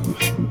move.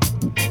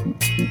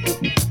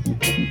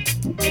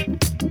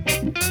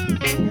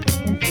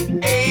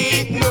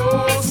 Ain't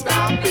no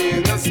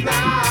stopping us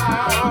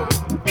now.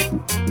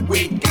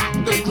 We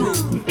got the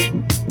groove.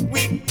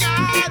 We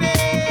got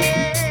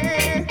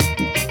it.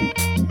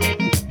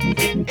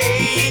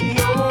 Ain't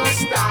no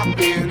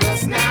stopping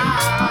us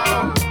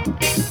now.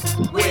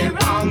 We're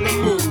on the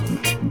move.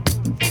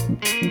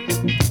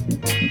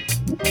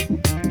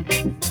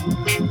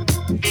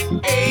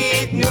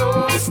 Ain't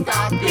no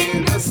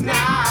stopping us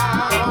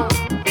now.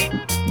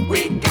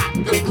 We got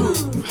the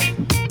groove.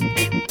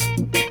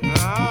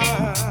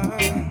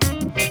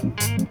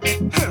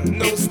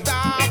 No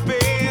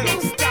stopping, no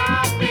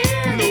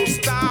stopping, no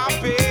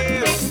stopping,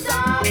 no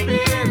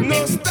stopping,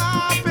 no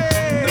stopping,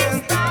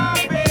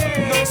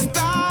 no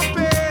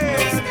stopping,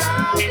 no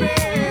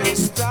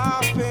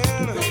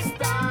stopping, no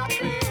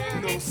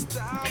stopping, no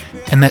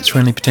stopping. And that's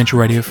Friendly Potential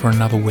Radio for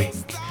another week.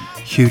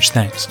 Huge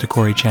thanks to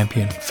Corey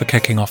Champion for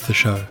kicking off the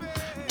show,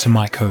 to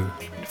Mike Ho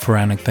for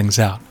rounding things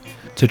out.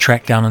 To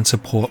track down and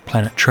support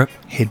Planet Trip,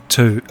 head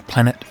to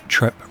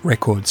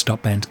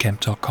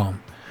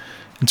planettriprecords.bandcamp.com.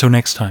 Until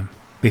next time,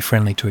 be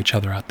friendly to each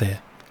other out there.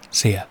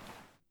 See ya.